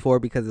same 4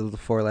 because it was a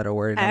 4-letter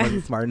word and I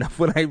wasn't smart enough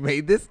when I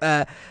made this.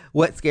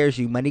 What scares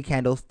you? Money,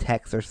 candles,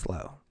 texts, or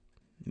slow?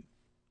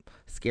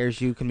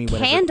 Scares you can mean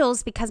whatever.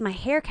 Candles, because my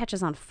hair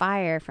catches on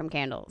fire from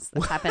candles.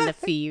 That's happened a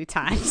few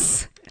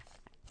times.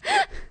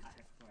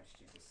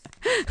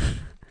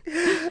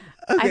 Okay.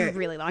 I have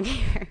really long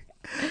hair.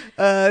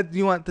 Do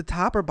you want the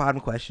top or bottom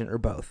question or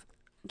both?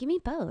 Give me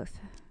both.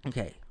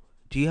 Okay.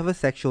 Do you have a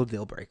sexual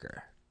deal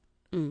breaker?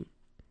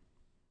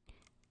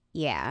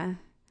 Yeah.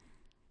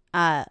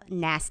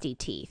 Nasty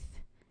teeth.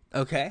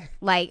 Okay.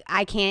 Like,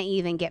 I can't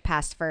even get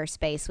past first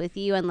base with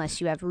you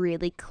unless you have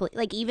really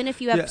like, even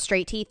if you have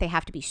straight teeth, they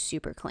have to be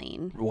super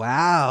clean.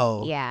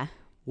 Wow. Yeah.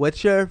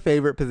 What's your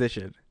favorite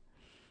position?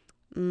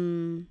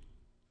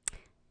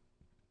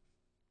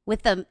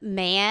 With a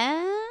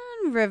man,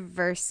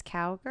 reverse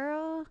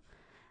cowgirl.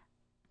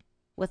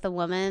 With a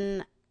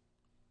woman,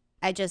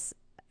 I just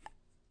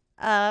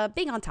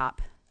being on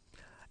top.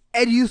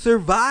 And you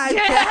survived.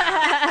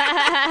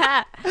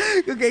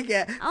 Okay,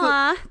 Kat.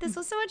 Aw, this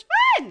was so much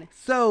fun.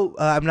 So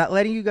I'm not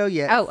letting you go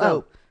yet.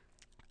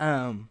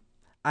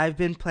 I've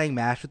been playing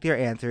MASH with your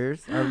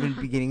answers. I've been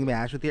beginning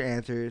MASH with your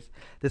answers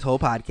this whole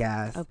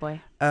podcast. Oh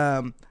boy.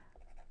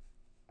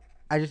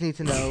 I just need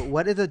to know,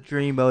 what is a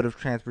dream mode of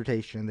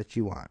transportation that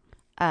you want?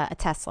 A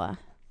Tesla.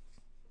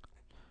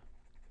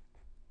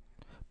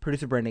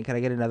 Producer Brendan, can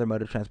I get another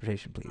mode of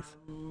transportation, please?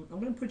 I'm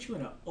going to put you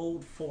in an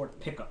old Ford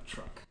pickup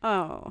truck.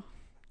 Oh,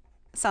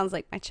 sounds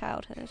like my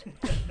childhood.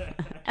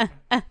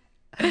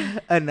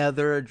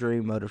 Another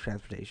dream mode of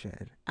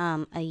transportation.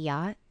 A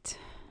yacht.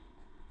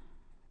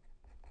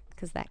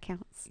 Because that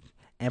counts.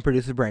 And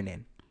producer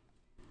Brendan.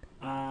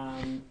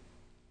 A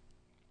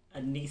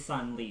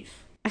Nissan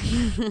Leaf.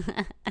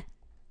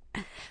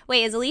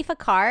 Wait, is a Leaf a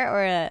car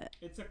or a...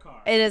 It's a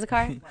car. It is a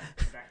car?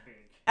 That big.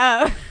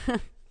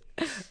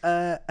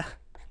 Oh.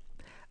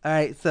 All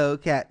right, so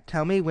Kat,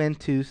 tell me when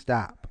to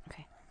stop.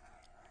 Okay.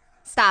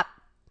 Stop.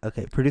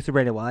 Okay, producer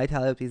Brandon, while I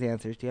tally up these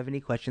answers, do you have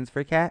any questions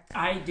for Kat?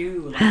 I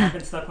do. Like, I've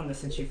been stuck on this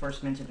since you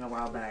first mentioned it a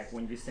while back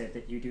when you said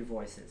that you do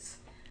voices.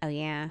 Oh,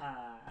 yeah.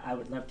 I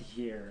would love to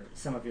hear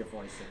some of your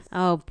voices.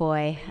 Oh,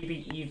 boy.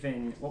 Maybe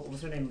even, what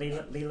was her name?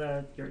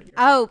 Leela?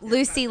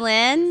 Lucy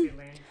Lynn? Lucy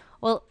Lynn?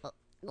 Well,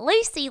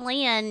 Lucy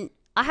Lynn,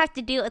 I have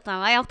to do it with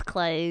my mouth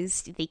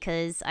closed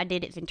because I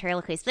did it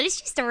ventriloquist. But it's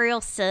just a real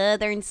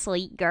southern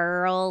sweet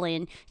girl,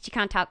 and she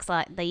kind of talks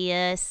like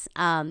this.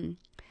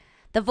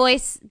 The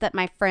voice that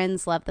my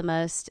friends love the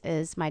most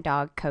is my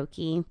dog,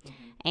 Cokie. Mm-hmm.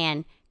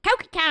 And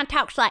Cokie kind of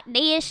talks like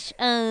this.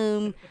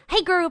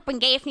 He grew up in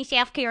Gaffney,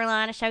 South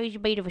Carolina, so he's a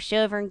bit of a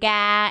southern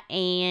guy,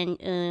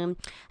 and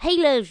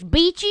he loves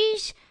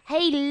beaches.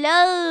 He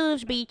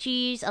loves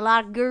beaches. A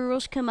lot of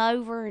girls come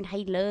over, and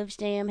he loves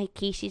them. He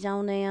kisses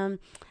on them.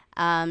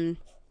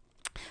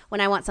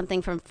 When I want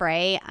something from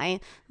Frey,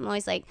 I'm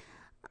always like,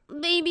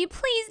 baby,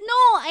 please,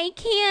 no, I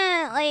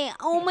can't. Like,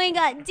 oh my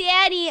God,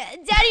 Daddy,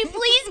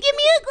 please give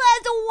me a glass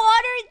of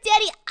water.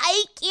 Daddy,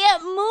 I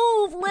can't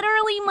move.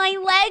 Literally, my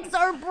legs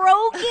are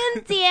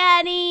broken,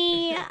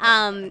 Daddy.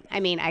 I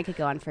mean, I could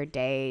go on for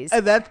days.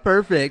 And that's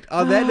perfect.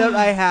 On that note,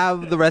 I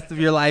have the rest of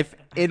your life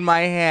in my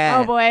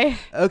hand. Oh boy.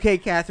 Okay,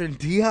 Catherine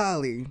D.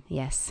 Holly.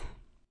 Yes.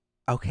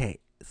 Okay,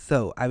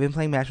 so I've been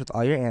playing MASH with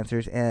all your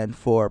answers, and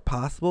for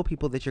possible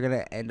people that you're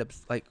gonna end up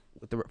like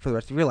for the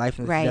rest of your life,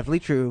 and this is definitely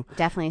true.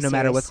 Definitely. No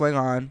matter what's going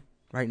on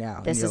right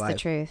now. This in your is life, the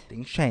truth.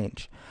 Things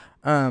change.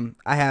 I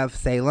have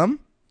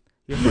Salem,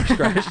 your first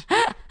crush.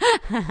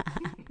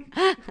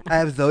 I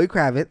have Zoe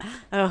Kravitz.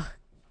 Oh.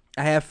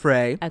 I have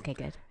Frey. Okay,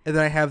 good. And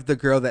then I have the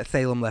girl that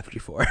Salem left you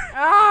for.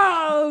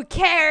 Oh,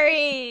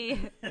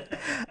 Carrie.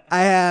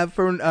 I have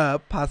for a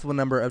possible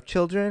number of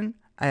children.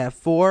 I have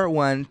 4,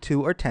 1,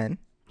 2, or 10.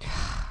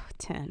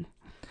 10.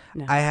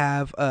 No. I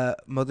have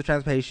mode of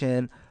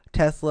transportation,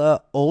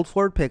 Tesla, old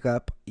Ford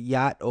pickup,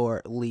 yacht,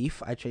 or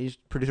Leaf. I changed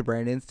producer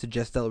Brandon's to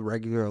just a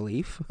regular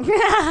Leaf.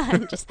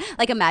 Just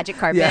like a magic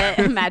carpet,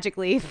 a magic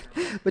leaf.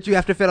 But you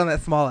have to fit on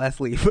that small S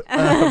Leaf.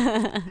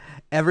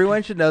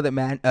 Everyone should know that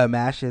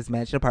MASH is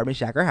mansion, apartment,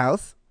 shack, or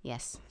house.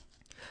 Yes.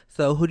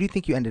 So who do you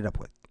think you ended up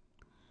with?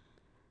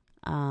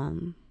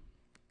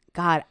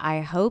 God,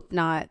 I hope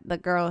not the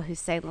girl who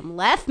Salem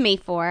left me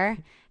for.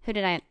 Who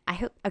did I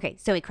hope? Okay,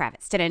 Zoe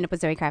Kravitz. Did I end up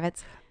with Zoe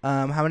Kravitz?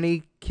 How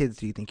many kids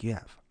do you think you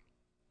have?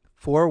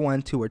 4,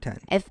 1, 2, or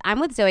 10? If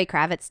I'm with Zoe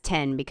Kravitz,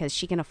 10 because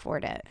she can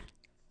afford it.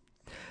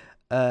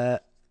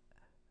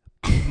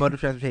 Mode of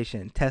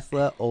transportation,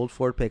 Tesla, old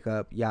Ford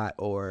pickup, yacht,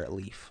 or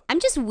Leaf. I'm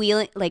just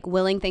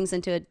willing things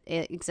into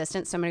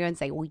existence, so I'm gonna go and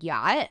say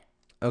yacht.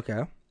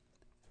 Okay.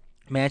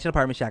 Mansion,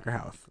 apartment, shack, or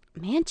house?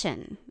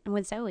 Mansion. I'm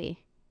with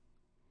Zoe.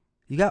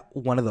 You got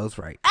one of those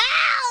right.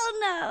 Oh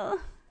no.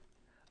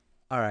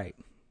 All right.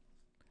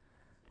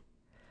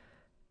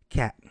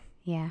 Kat.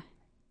 Yeah.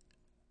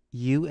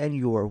 You and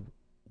your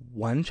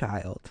one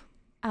child.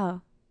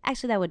 Oh,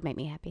 actually, that would make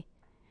me happy.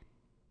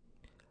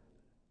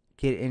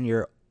 Get in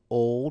your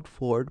old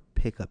Ford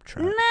pickup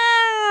truck.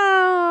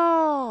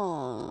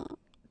 No.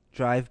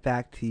 Drive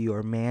back to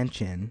your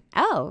mansion.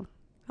 Oh,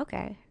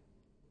 okay.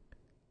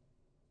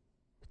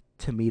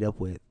 To meet up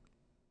with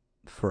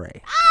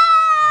Frey.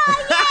 Oh,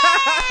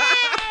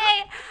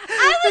 yay!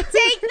 I would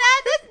take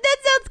that. That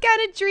sounds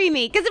kind of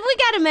dreamy. Because if we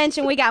got to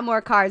mention, we got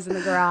more cars in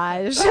the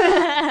garage.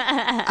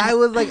 I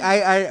was like,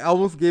 I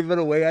almost gave it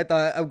away. I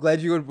thought, I'm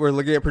glad you were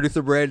looking at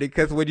producer Brandon,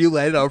 because when you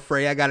landed on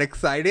Frey, I got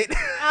excited.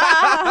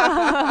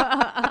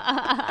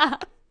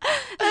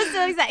 That's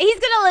so exciting. He's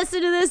going to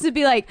listen to this and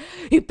be like,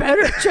 you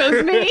better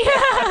choose me.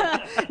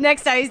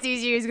 Next time he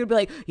sees you, he's going to be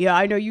like, yeah,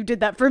 I know you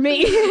did that for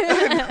me.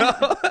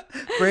 No,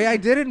 Frey, I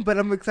didn't, but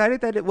I'm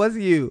excited that it was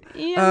you.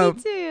 Yeah,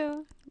 me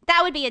too.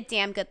 That would be a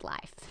damn good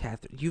life.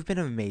 Catherine, you've been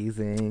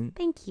amazing.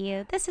 Thank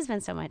you. This has been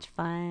so much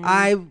fun.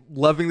 I'm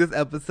loving this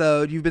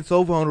episode. You've been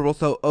so vulnerable,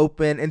 so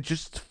open, and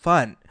just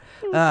fun.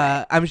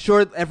 I'm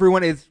sure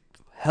everyone is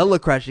hella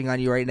crushing on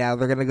you right now.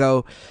 They're going to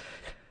go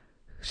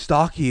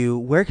stalk you.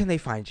 Where can they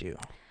find you?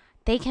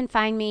 They can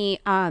find me.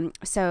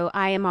 So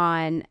I am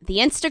on the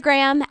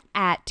Instagram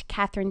at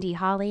Catherine D.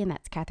 Holly, and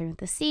that's Catherine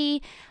with a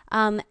C.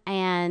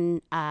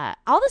 And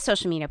all the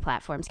social media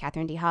platforms,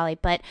 Catherine D. Holly.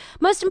 But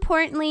most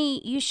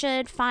importantly, you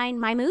should find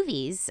my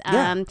movies.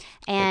 Yeah.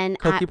 And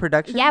Cokie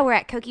Productions? Yeah, we're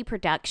at Cokie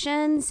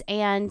Productions.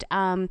 And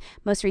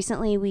most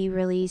recently, we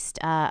released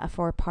a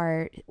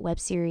 4-part web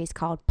series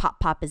called Pop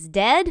Pop is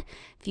Dead.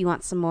 If you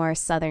want some more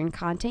Southern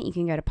content, you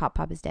can go to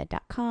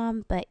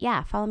poppopisdead.com. But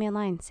yeah, follow me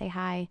online. Say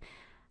hi.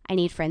 I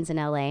need friends in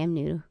LA. I'm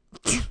new.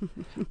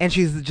 And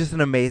she's just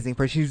an amazing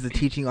person. She's a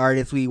teaching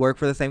artist. We work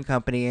for the same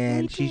company,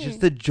 and she's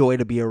just a joy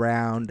to be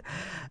around.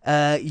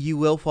 You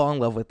will fall in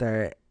love with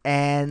her.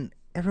 And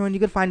everyone, you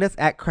can find us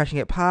at Crushing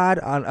It Pod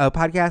on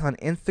podcast on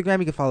Instagram.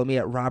 You can follow me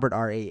at Robert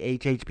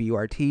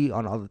RAHHBURT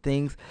on all the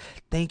things.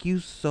 Thank you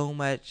so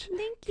much.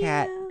 Thank you.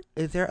 Kat,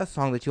 is there a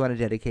song that you want to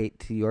dedicate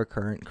to your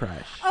current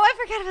crush? Oh, I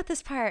forgot about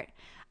this part.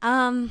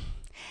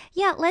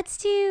 Yeah, let's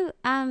do,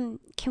 can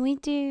we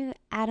do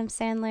Adam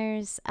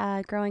Sandler's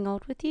Growing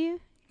Old With You?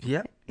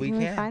 Yep, we Can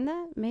can. we find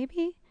that?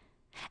 Maybe.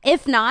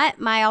 If not,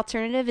 my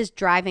alternative is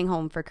Driving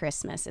Home for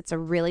Christmas. It's a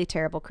really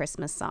terrible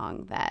Christmas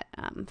song that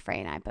Frey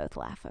and I both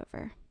laugh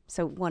over.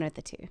 So one of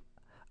the two.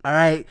 All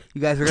right, you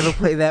guys, we're going to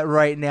play that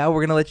right now.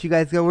 We're going to let you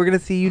guys go. We're going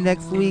to see you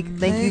next week.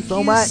 Thank you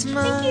so much.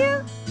 Thank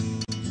you.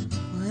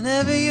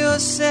 Whenever you're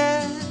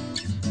sad,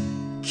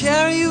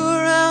 carry you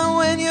around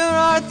when your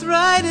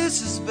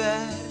arthritis is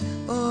bad.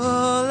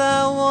 All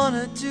I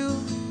wanna do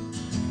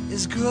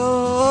is grow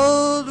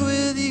old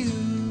with you.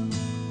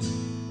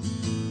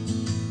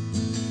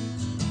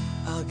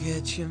 I'll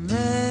get you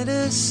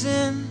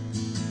medicine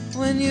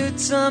when your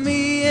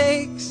tummy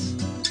aches.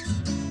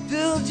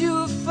 Build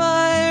you a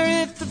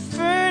fire if the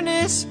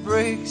furnace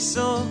breaks.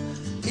 Oh,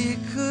 it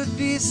could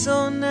be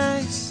so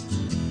nice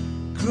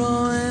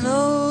growing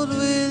old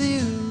with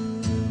you.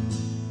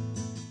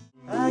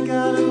 I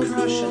got a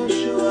crush on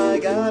you, I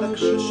got a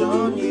crush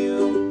on you.